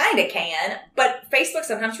 you kind of can, but Facebook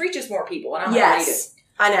sometimes reaches more people. And I'm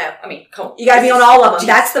I know. I mean, come on. You got to be on all of them.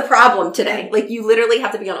 That's the problem today. Like, you literally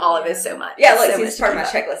have to be on all of it so much. Yeah, look, it's part of my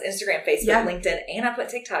checklist. Instagram, Facebook, LinkedIn, and I put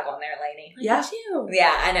TikTok on there, Lainey. Yeah.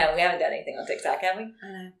 Yeah, I know. We haven't done anything on TikTok, have we?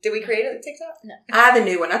 I know. Did we create a TikTok? No. I have a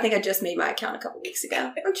new one. I think I just made my account a couple weeks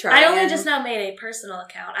ago. I'm trying. I only just now made a personal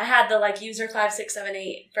account. I had the, user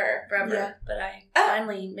 5678 for forever, but I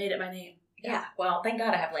finally made it my name. Yeah. Well, thank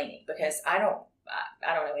God I have Lainey, because I don't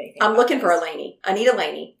know anything. I'm looking for a Lainey. I need a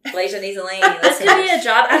Lainey. Blasia needs a Lainey. This could be a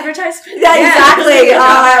job advertisement. Yeah, exactly.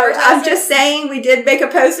 I'm just saying, we did make a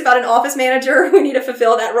post about an office manager who need to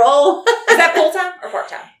fulfill that role. Is that full-time or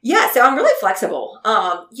part-time? Yeah, so I'm really flexible.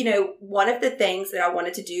 One of the things that I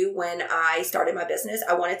wanted to do when I started my business,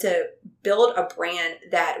 I wanted to build a brand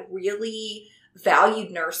that really valued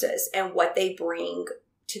nurses and what they bring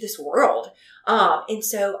to this world. And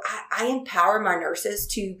so I empower my nurses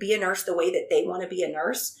to be a nurse the way that they want to be a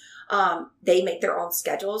nurse. They make their own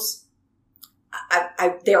schedules.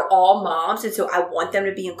 They're all moms, and so I want them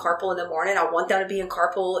to be in carpool in the morning. I want them to be in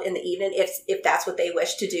carpool in the evening if that's what they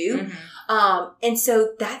wish to do. Mm-hmm. And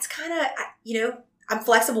so that's kind of, I'm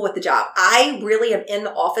flexible with the job. I really am in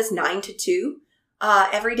the office 9 to 2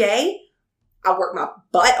 every day. I work my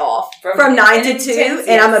butt off from 9 to 2,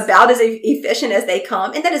 and I'm about as efficient as they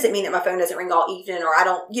come. And that doesn't mean that my phone doesn't ring all evening, or I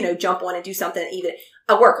don't, jump on and do something even.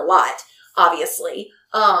 I work a lot, obviously.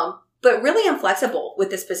 But really I'm flexible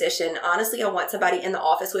with this position. Honestly, I want somebody in the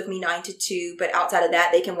office with me 9 to 2, but outside of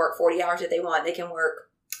that, they can work 40 hours if they want. They can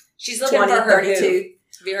work She's looking 20, for her 32. Who.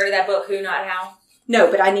 Have you heard of that book, Who Not How?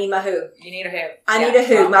 No, but I need my who. You need a who. I need a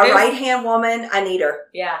who. My right-hand woman, I need her.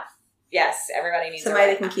 Yeah. Yes, everybody needs somebody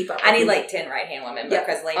that can keep up. I need 10 right-hand women,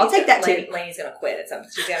 because I'll take that too. Lainey's going to quit at some.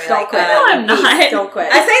 She's going to be don't like, quit. No, I'm not. Don't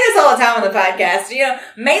quit. I say this all the time on the podcast,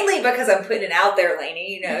 mainly because I'm putting it out there,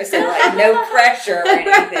 Lainey, so no pressure or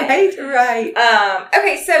anything. Right.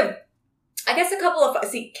 Okay, so I guess a couple of,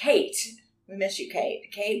 Kate. We miss you,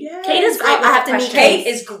 Kate. Kate is great. I have to meet Kate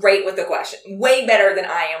is great with the question. Way better than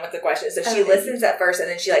I am with the questions. So she listens at first, and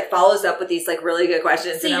then she follows up with these really good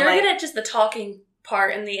questions. See, you're good at just the talking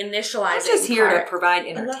part and the initializing. I'm just here to provide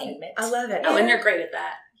entertainment. I love it. Oh, and you're great at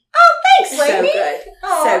that. Thanks, lady. So good.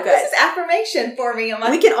 Oh, so good. This is affirmation for me.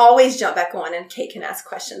 We can always jump back on and Kate can ask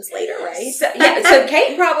questions later, right? So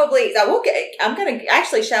Kate probably, I'm going to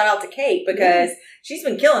actually shout out to Kate because she's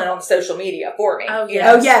been killing it on social media for me. Oh,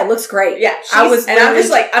 yeah. Oh, yeah. It looks great. Yeah. I'm just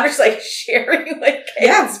like sharing like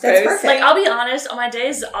Kate's that's perfect. Like, I'll be honest, on my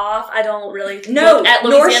days off, I don't really look at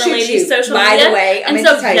Louisiana Lady's social media. By the way, and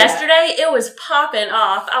so yesterday, it was popping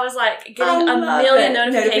off. I was like getting a million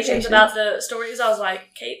notifications about the stories. I was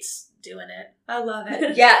like, Kate's doing it. I love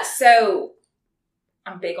it. Yeah. So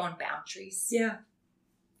I'm big on boundaries. Yeah.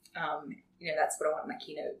 That's what I want my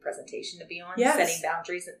keynote presentation to be on. Yes. Setting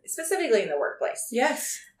boundaries, specifically in the workplace.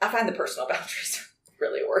 Yes. I find the personal boundaries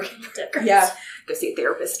really working. Yeah. Go see a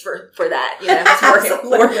therapist for that. It's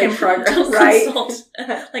work in progress,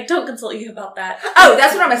 right? Don't consult you about that. Oh,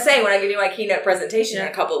 that's what I'm going to say when I give you my keynote presentation in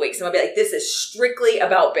a couple of weeks. I'm going to be like, this is strictly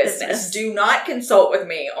about business. Do not consult with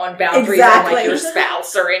me on boundaries on like your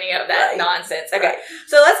spouse or any of that nonsense. Okay.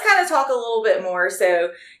 So let's kind of talk a little bit more.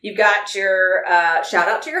 So you've got your shout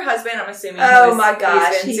out to your husband. I'm assuming my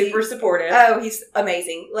gosh, he's been super supportive. Oh, he's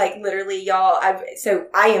amazing. Like literally, y'all.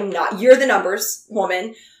 I am not. You're the numbers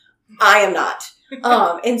woman. I am not.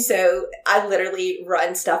 And so I literally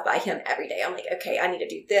run stuff by him every day. I'm like, okay, I need to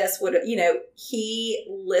do this. He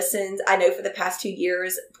listens. I know for the past 2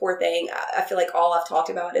 years, poor thing, I feel like all I've talked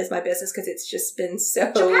about is my business because it's just been so.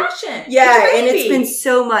 It's your passion. Yeah. And it's been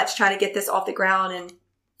so much trying to get this off the ground. And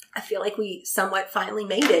I feel like we somewhat finally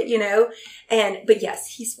made it, but yes,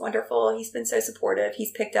 he's wonderful. He's been so supportive.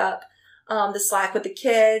 He's picked up the slack with the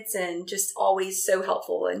kids and just always so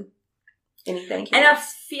helpful and anything. And I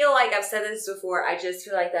feel like I've said this before. I just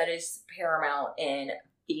feel like that is paramount in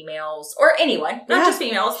females or anyone, not just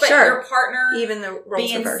females, but your partner, even the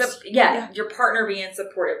roles reversed. Your partner being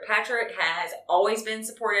supportive. Patrick has always been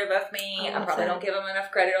supportive of me. I probably don't give him enough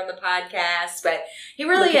credit on the podcast, but he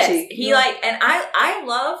really is. He and I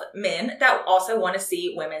love men that also want to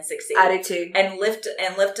see women succeed. Attitude and lift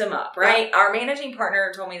them up. Right. Yeah. Our managing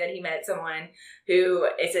partner told me that he met someone who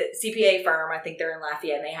is a CPA firm. I think they're in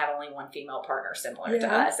Lafayette, and they have only one female partner similar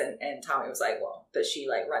to us. And Tommy was like, well, does she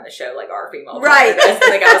run the show like our female partner does?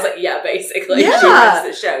 And the guy was like, yeah, basically. She runs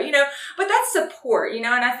the show, But that's support, and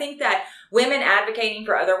I think that women advocating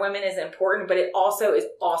for other women is important, but it also is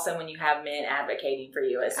awesome when you have men advocating for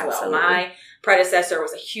you as well. My predecessor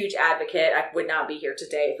was a huge advocate. I would not be here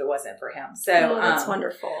today if it wasn't for him. So that's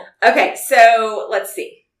wonderful. Okay, so let's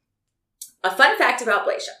see. A fun fact about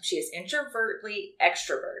Blasia. She is introvertly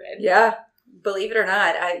extroverted. Yeah. Believe it or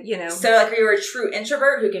not, So, are you a true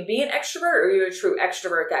introvert who can be an extrovert, or are you a true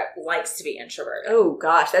extrovert that likes to be introverted? Oh,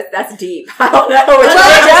 gosh, that's deep. I don't know.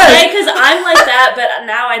 Because I'm like that, but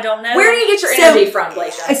now I don't know. Where do you get your energy from,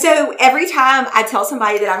 Blasia? So, every time I tell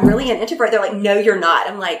somebody that I'm really an introvert, they're like, no, you're not.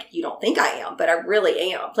 I'm like, you don't think I am, but I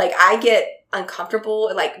really am. Like, I get uncomfortable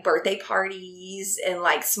at like birthday parties and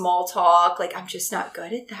like small talk. Like, I'm just not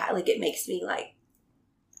good at that. Like, it makes me like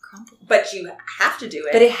crumble. But you have to do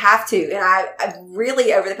it. But I have to. And I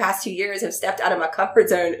really, over the past 2 years, have stepped out of my comfort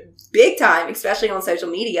zone big time, especially on social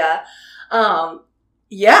media.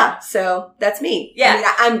 So that's me. Yeah.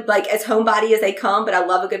 I'm like as homebody as they come, but I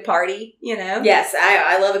love a good party, Yes,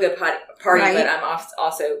 I love a good party, but I'm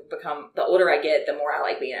also become, the older I get, the more I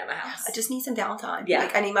like being at my house. I just need some downtime. Yeah.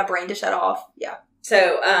 Like I need my brain to shut off. Yeah.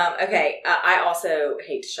 So, I also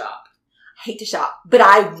hate to shop. But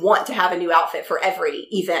I want to have a new outfit for every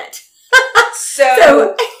event.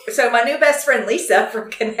 So my new best friend Lisa from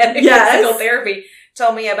Kinetic Physical Therapy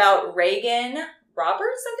told me about Reagan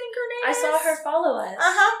Roberts, I think her name I saw her follow us.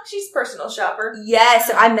 She's a personal shopper. Yes,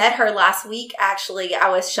 so I met her last week, actually. I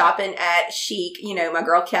was shopping at Chic, my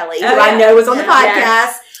girl Kelly, who I know was on the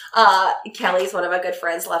podcast. Kelly's one of my good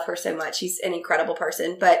friends. Love her so much. She's an incredible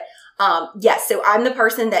person. But so I'm the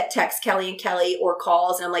person that texts Kelly and Kelly or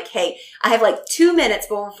calls and I'm like, hey, I have like 2 minutes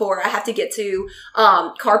before I have to get to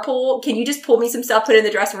carpool. Can you just pull me some stuff, put it in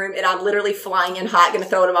the dressing room? And I'm literally flying in hot, going to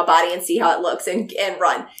throw it on my body and see how it looks and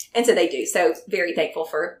run. And so they do. So very thankful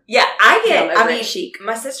for Chic.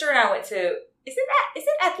 My sister and I went to, is it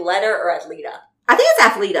Athleta or Athleta? I think it's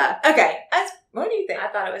Athleta. Okay. What do you think? I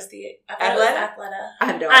thought it was Athleta. I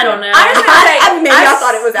have no idea. I don't know. I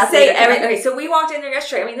thought it was Athleta. Okay, so we walked in there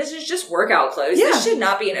yesterday. I mean, this is just workout clothes. Yeah. This should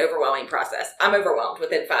not be an overwhelming process. I'm overwhelmed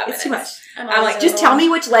within 5 minutes. It's too much. I'm like, just tell me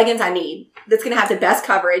which leggings I need. That's going to have the best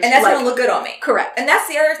coverage. And that's going to look good on me. Correct. And that's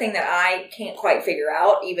the other thing that I can't quite figure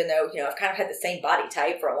out, even though, I've kind of had the same body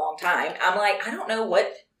type for a long time. I'm like, I don't know what...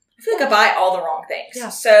 I feel like I buy all the wrong things. Yeah.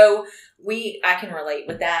 So I can relate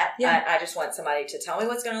with that. Yeah. I just want somebody to tell me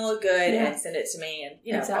what's going to look good and send it to me and,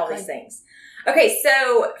 you know, all Exactly. these things. Okay,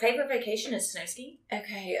 so favorite vacation is snow skiing?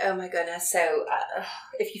 Okay, oh my goodness. So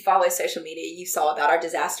if you follow social media, you saw about our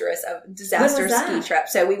disaster ski trip.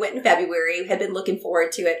 So we went in February, had been looking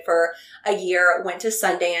forward to it for a year, went to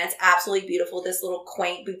Sundance, absolutely beautiful, this little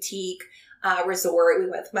quaint boutique resort. We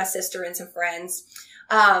went with my sister and some friends.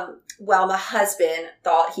 Well, my husband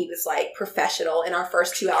thought he was like professional in our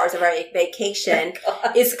first 2 hours of our vacation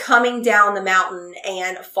is coming down the mountain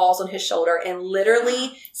and falls on his shoulder and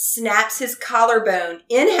literally snaps his collarbone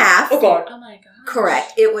in half. Oh God. Oh my God.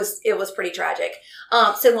 Correct. It was pretty tragic.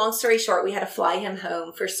 So long story short, we had to fly him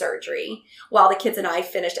home for surgery while the kids and I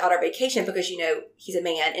finished out our vacation because, you know, he's a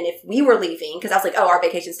man. And if we were leaving, because I was like, oh, our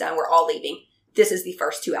vacation's done, we're all leaving. This is the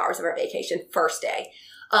first 2 hours of our vacation, first day.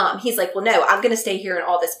 He's like, well, no, I'm going to stay here in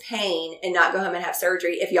all this pain and not go home and have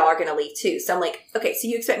surgery if y'all are going to leave too. So I'm like, okay, so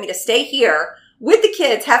you expect me to stay here with the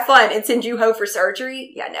kids, have fun, and send you home for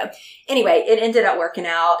surgery? Yeah, no. Anyway, it ended up working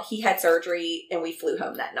out. He had surgery and we flew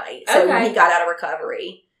home that night. So when he got out of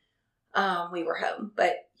recovery, we were home.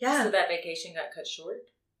 But yeah. So that vacation got cut short?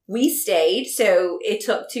 We stayed, so it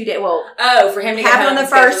took 2 days. Well, for him to happened on the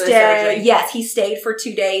first day. Surgery. Yes, he stayed for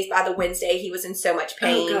 2 days. By the Wednesday, he was in so much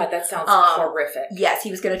pain. Oh God, that sounds horrific. Yes,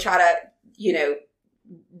 he was going to try to, you know,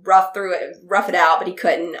 rough it out, but he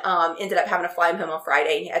couldn't. Ended up having to fly him home on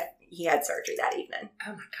Friday, and he had surgery that evening.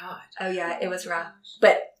 Oh my God. Oh yeah, it was rough.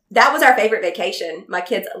 But that was our favorite vacation. My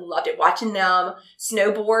kids loved it. Watching them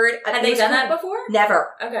snowboard. Had they done that before?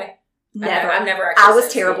 Never. Okay. Never. I've never actually. I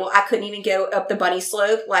was terrible. I couldn't even go up the bunny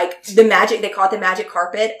slope. Like they call it the magic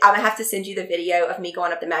carpet. I'm going to have to send you the video of me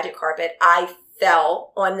going up the magic carpet. I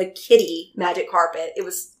fell on the kiddie magic carpet. It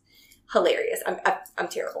was hilarious. I'm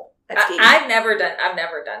terrible at skiing. I've never done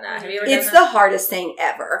that. Have you ever done that? It's the hardest thing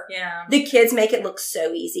ever. Yeah. The kids make it look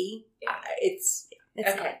so easy. Yeah. It's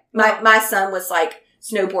okay. My son was like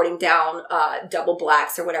snowboarding down double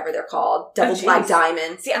blacks or whatever they're called. Double black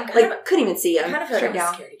diamonds. See, I'm couldn't even see him. I kind of feel like I'm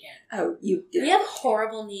down. scared again. Oh, you did. We have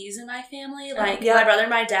horrible knees in my family. Like Yeah. my brother and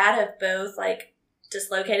my dad have both like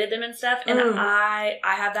dislocated them and stuff. And I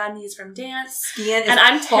have bad knees from dance. Skiing is and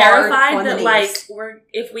I'm hard terrified on the that knees. like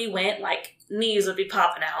if we went, like knees would be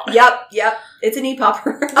popping out. Yep. It's a knee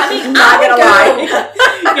popper. I mean, I'm not gonna lie.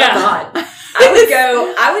 Yeah. God.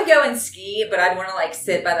 I would go and ski, but I'd want to like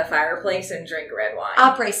sit by the fireplace and drink red wine.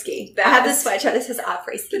 Après ski. I have this sweatshirt that says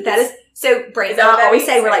après ski. That is so. Brandon, Is that what that always means?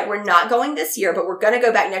 say we're not going this year, but we're going to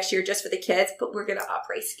go back next year just for the kids. But we're going to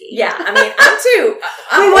après ski. Yeah, I mean, I'm too.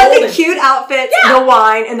 We want the cute outfits, the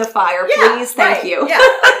wine, and the fire. Please, thank you. Yeah,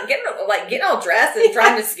 getting all dressed and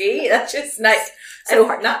trying to ski. That's just nice. So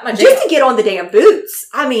hard. Not my Just to get on the damn boots.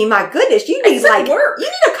 I mean, my goodness, you need work. You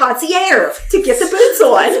need a concierge to get the boots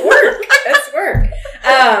on. That's work.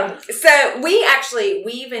 So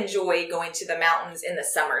we've enjoyed going to the mountains in the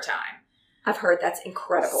summertime. I've heard that's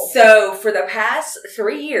incredible. So for the past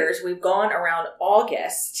 3 years, we've gone around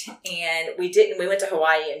August, and we went to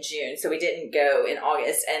Hawaii in June, so we didn't go in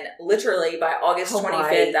August. And literally by August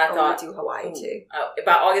 25th, I thought, do Hawaii too.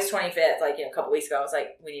 By August 25th, like, a couple weeks ago, I was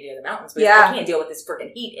like, we need to go to the mountains. But Yeah. I can't deal with this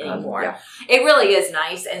freaking heat anymore. Yeah. It really is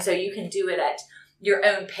nice. And so you can do it at your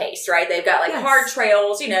own pace, right? They've got like hard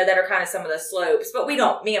trails, that are kind of some of the slopes, but me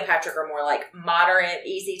and Patrick are more like moderate,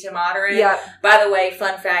 easy to moderate. Yeah. By the way,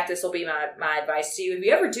 fun fact, this will be my advice to you. If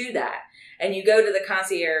you ever do that and you go to the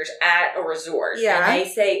concierge at a resort and they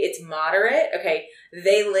say it's moderate, okay,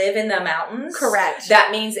 they live in the mountains. Correct.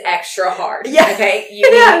 That means extra hard. Yes. Okay.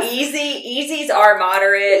 You need easy. Easies are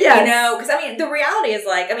moderate, Yes. because the reality is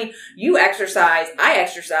you exercise, I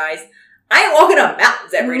exercise. I ain't walking on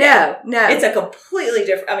mountains every day. No. It's a completely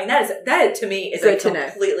different, that to me is Good a to know.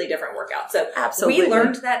 completely different workout. So Absolutely. we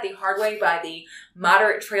learned that the hard way by the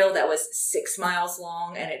moderate trail that was 6 miles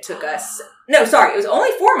long, and it took us, it was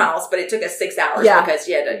only 4 miles, but it took us 6 hours because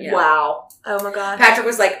you had to, Wow. Oh my God. Patrick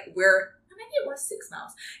was like, maybe it was 6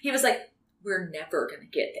 miles. He was like, we're never going to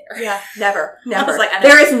get there. Yeah, never. I was like,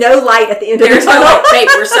 there is no light at the end of the There's no tunnel. babe,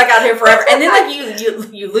 we're stuck out here forever. And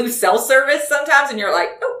then you lose cell service sometimes, and you're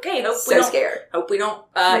like, okay, hope we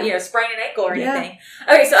don't sprain an ankle or anything.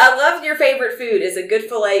 Okay, so I love your favorite food is a good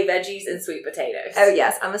filet, veggies, and sweet potatoes. Oh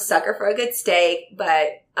yes, I'm a sucker for a good steak,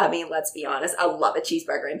 but let's be honest, I love a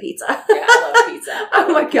cheeseburger and pizza. Yeah, I love pizza.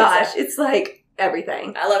 Oh my gosh, it's like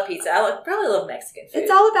everything. I love pizza. Probably love Mexican food. It's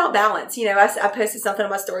all about balance. I posted something on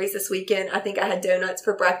my stories this weekend. I think I had donuts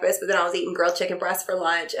for breakfast, but then I was eating grilled chicken breast for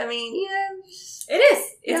lunch. It is.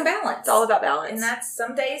 It's balance. It's all about balance. And that's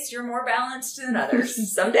some days you're more balanced than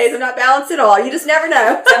others. Some days I'm not balanced at all. You just never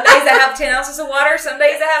know. Some days I have 10 ounces of water. Some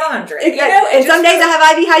days I have 100. Exactly. You know, and some days I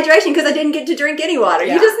have IV hydration because I didn't get to drink any water.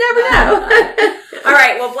 Yeah. You just never know. All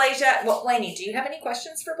right. Well, Blasia. Well, Lainey, do you have any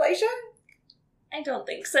questions for Blasia? I don't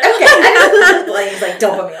think so. Okay. Lainey's like,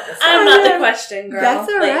 don't put me on this. I'm not the question girl.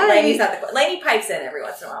 That's all right. Lainey's not the Lainey pipes in every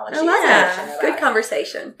once in a while when she has a question. Good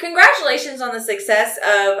conversation. Congratulations on the success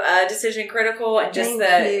of Decision Critical and just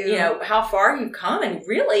how far you've come. And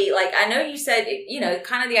really, like, I know you said,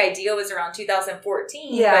 kind of the idea was around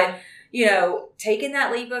 2014, but taking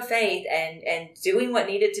that leap of faith and doing what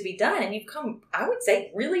needed to be done. And you've come, I would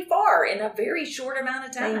say, really far in a very short amount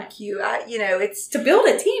of time. Thank you. It's to build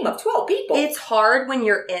a team of 12 people. It's hard when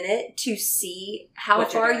you're in it to see how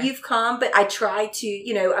far you've come, but I try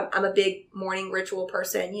to, I'm a big morning ritual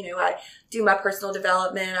person. I do my personal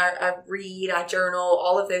development. I read, I journal,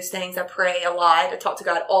 all of those things. I pray a lot. I talk to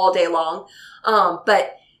God all day long.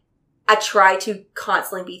 But I try to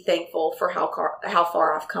constantly be thankful for how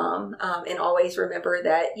far I've come, and always remember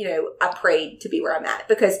that, I prayed to be where I'm at,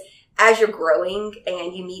 because as you're growing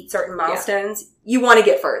and you meet certain milestones, you want to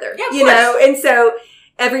get further, and so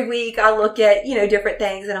every week I look at, different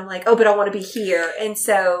things and I'm like, oh, but I want to be here. And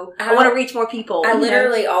so I want to reach more people. I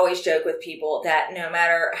literally always joke with people that no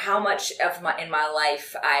matter how much in my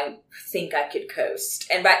life I think I could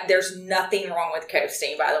coast, and there's nothing wrong with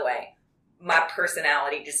coasting, by the way. My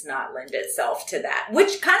personality does not lend itself to that,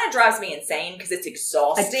 which kind of drives me insane because it's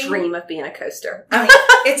exhausting. I dream of being a coaster. I mean,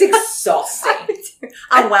 it's exhausting.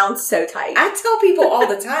 I'm wound so tight. I tell people all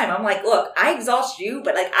the time, I'm like, look, I exhaust you,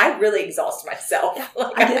 but like I really exhaust myself.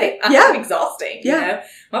 Like, I get it. I'm exhausting. Yeah.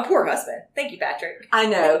 My poor husband. Thank you, Patrick. I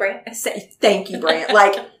know. Thank you, Brant.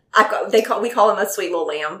 Like, we call him a sweet little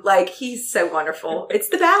lamb. Like, he's so wonderful. It's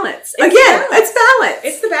the balance. It's balance.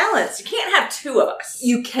 It's the balance. You can't have two of us.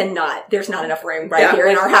 You cannot. There's not enough room here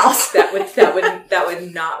in our house. That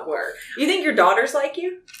would not work. You think your daughter's like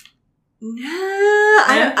you? No,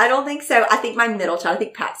 I don't think so. I think my middle child, I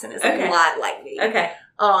think Paxton is a lot like me. Okay.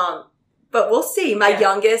 But we'll see. My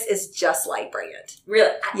youngest is just like Brant.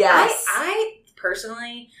 Really? Yes. I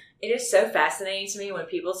personally, it is so fascinating to me when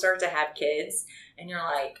people start to have kids and you're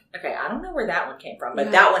like, okay, I don't know where that one came from,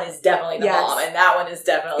 but that one is definitely the mom, and that one is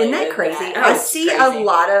definitely Isn't that crazy? I see a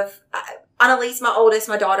lot of, Annalise, my oldest,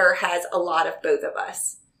 my daughter, has a lot of both of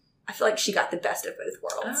us. I feel like she got the best of both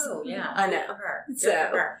worlds. Oh, yeah. I know. Good for her. So, Good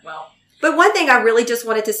for her. Well. But one thing I really just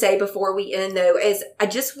wanted to say before we end, though, is I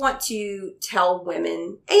just want to tell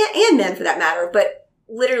women, and men for that matter, but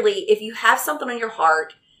literally, if you have something on your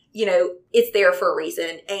heart, it's there for a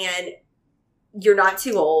reason, and you're not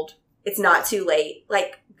too old. It's not too late.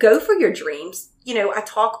 Like, go for your dreams. I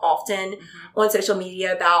talk often on social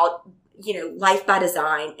media about, life by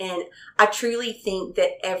design. And I truly think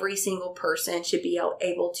that every single person should be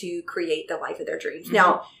able to create the life of their dreams. Mm-hmm.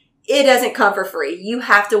 Now, it doesn't come for free. You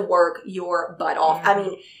have to work your butt off. I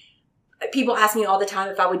mean, people ask me all the time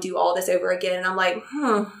if I would do all this over again. And I'm like,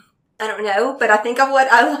 I don't know. But I think I would.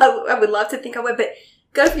 I would love to think I would. But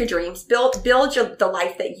go for your dreams. Build the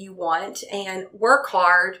life that you want, and work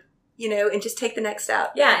hard. And just take the next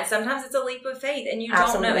step. Yeah, and sometimes it's a leap of faith, and you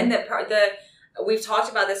don't know. And we've talked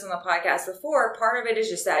about this on the podcast before. Part of it is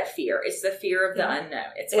just that fear. It's the fear of the unknown.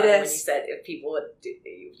 It's funny when you said if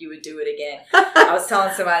you would do it again. I was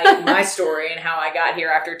telling somebody my story and how I got here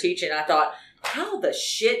after teaching. I thought, how the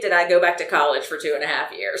shit did I go back to college for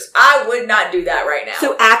 2.5 years? I would not do that right now.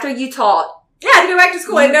 So after you taught, I had to go back to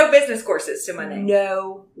school. I had no business courses to my name.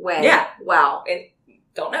 No way. Yeah. Wow. And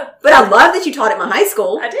don't know. But I love that you taught at my high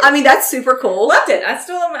school. I did. I mean, that's super cool. Loved it.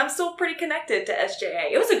 I'm still pretty connected to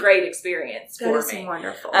SJA. It was a great experience for me. That is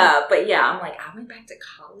wonderful. But yeah, I'm like, I went back to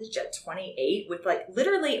college at 28 with like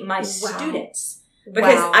literally my students.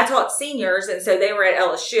 Because I taught seniors, and so they were at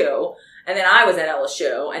LSU, and then I was at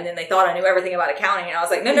LSU, and then they thought I knew everything about accounting, and I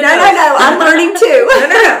was like, no. I'm learning too.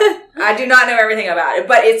 No. I do not know everything about it.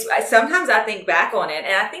 But sometimes I think back on it,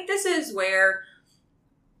 and I think this is where,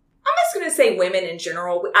 I'm just going to say women in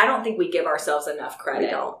general, I don't think we give ourselves enough credit.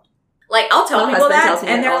 We don't. Like, I'll tell people that,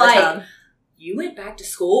 and they're like, you went back to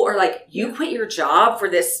school, or like, you quit your job for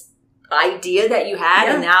this idea that you had,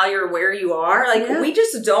 and now you're where you are. Like, we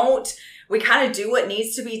just don't, we kind of do what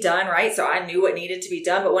needs to be done, right? So I knew what needed to be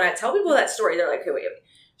done. But when I tell people that story, they're like, wait.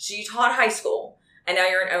 So you taught high school, and now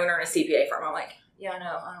you're an owner in a CPA firm. I'm like, yeah, I know.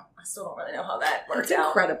 I still don't really know how that works out. It's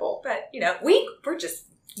incredible. But, we're just,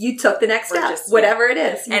 you took the next step, whatever it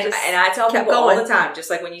is. And I tell people all the time, just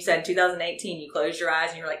like when you said in 2018, you closed your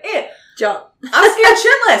eyes and you were like, jump. I'm scared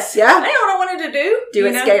shitless. Yeah. I know what I wanted to do. Do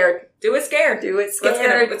it scared. Do it scared. Do it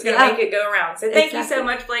scared. What's gonna make it go around. So thank you so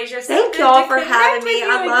much, Blasia. Thank y'all for having me.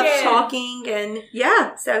 I love talking, and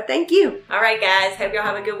so thank you. All right, guys. Hope y'all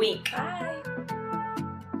have a good week. Bye.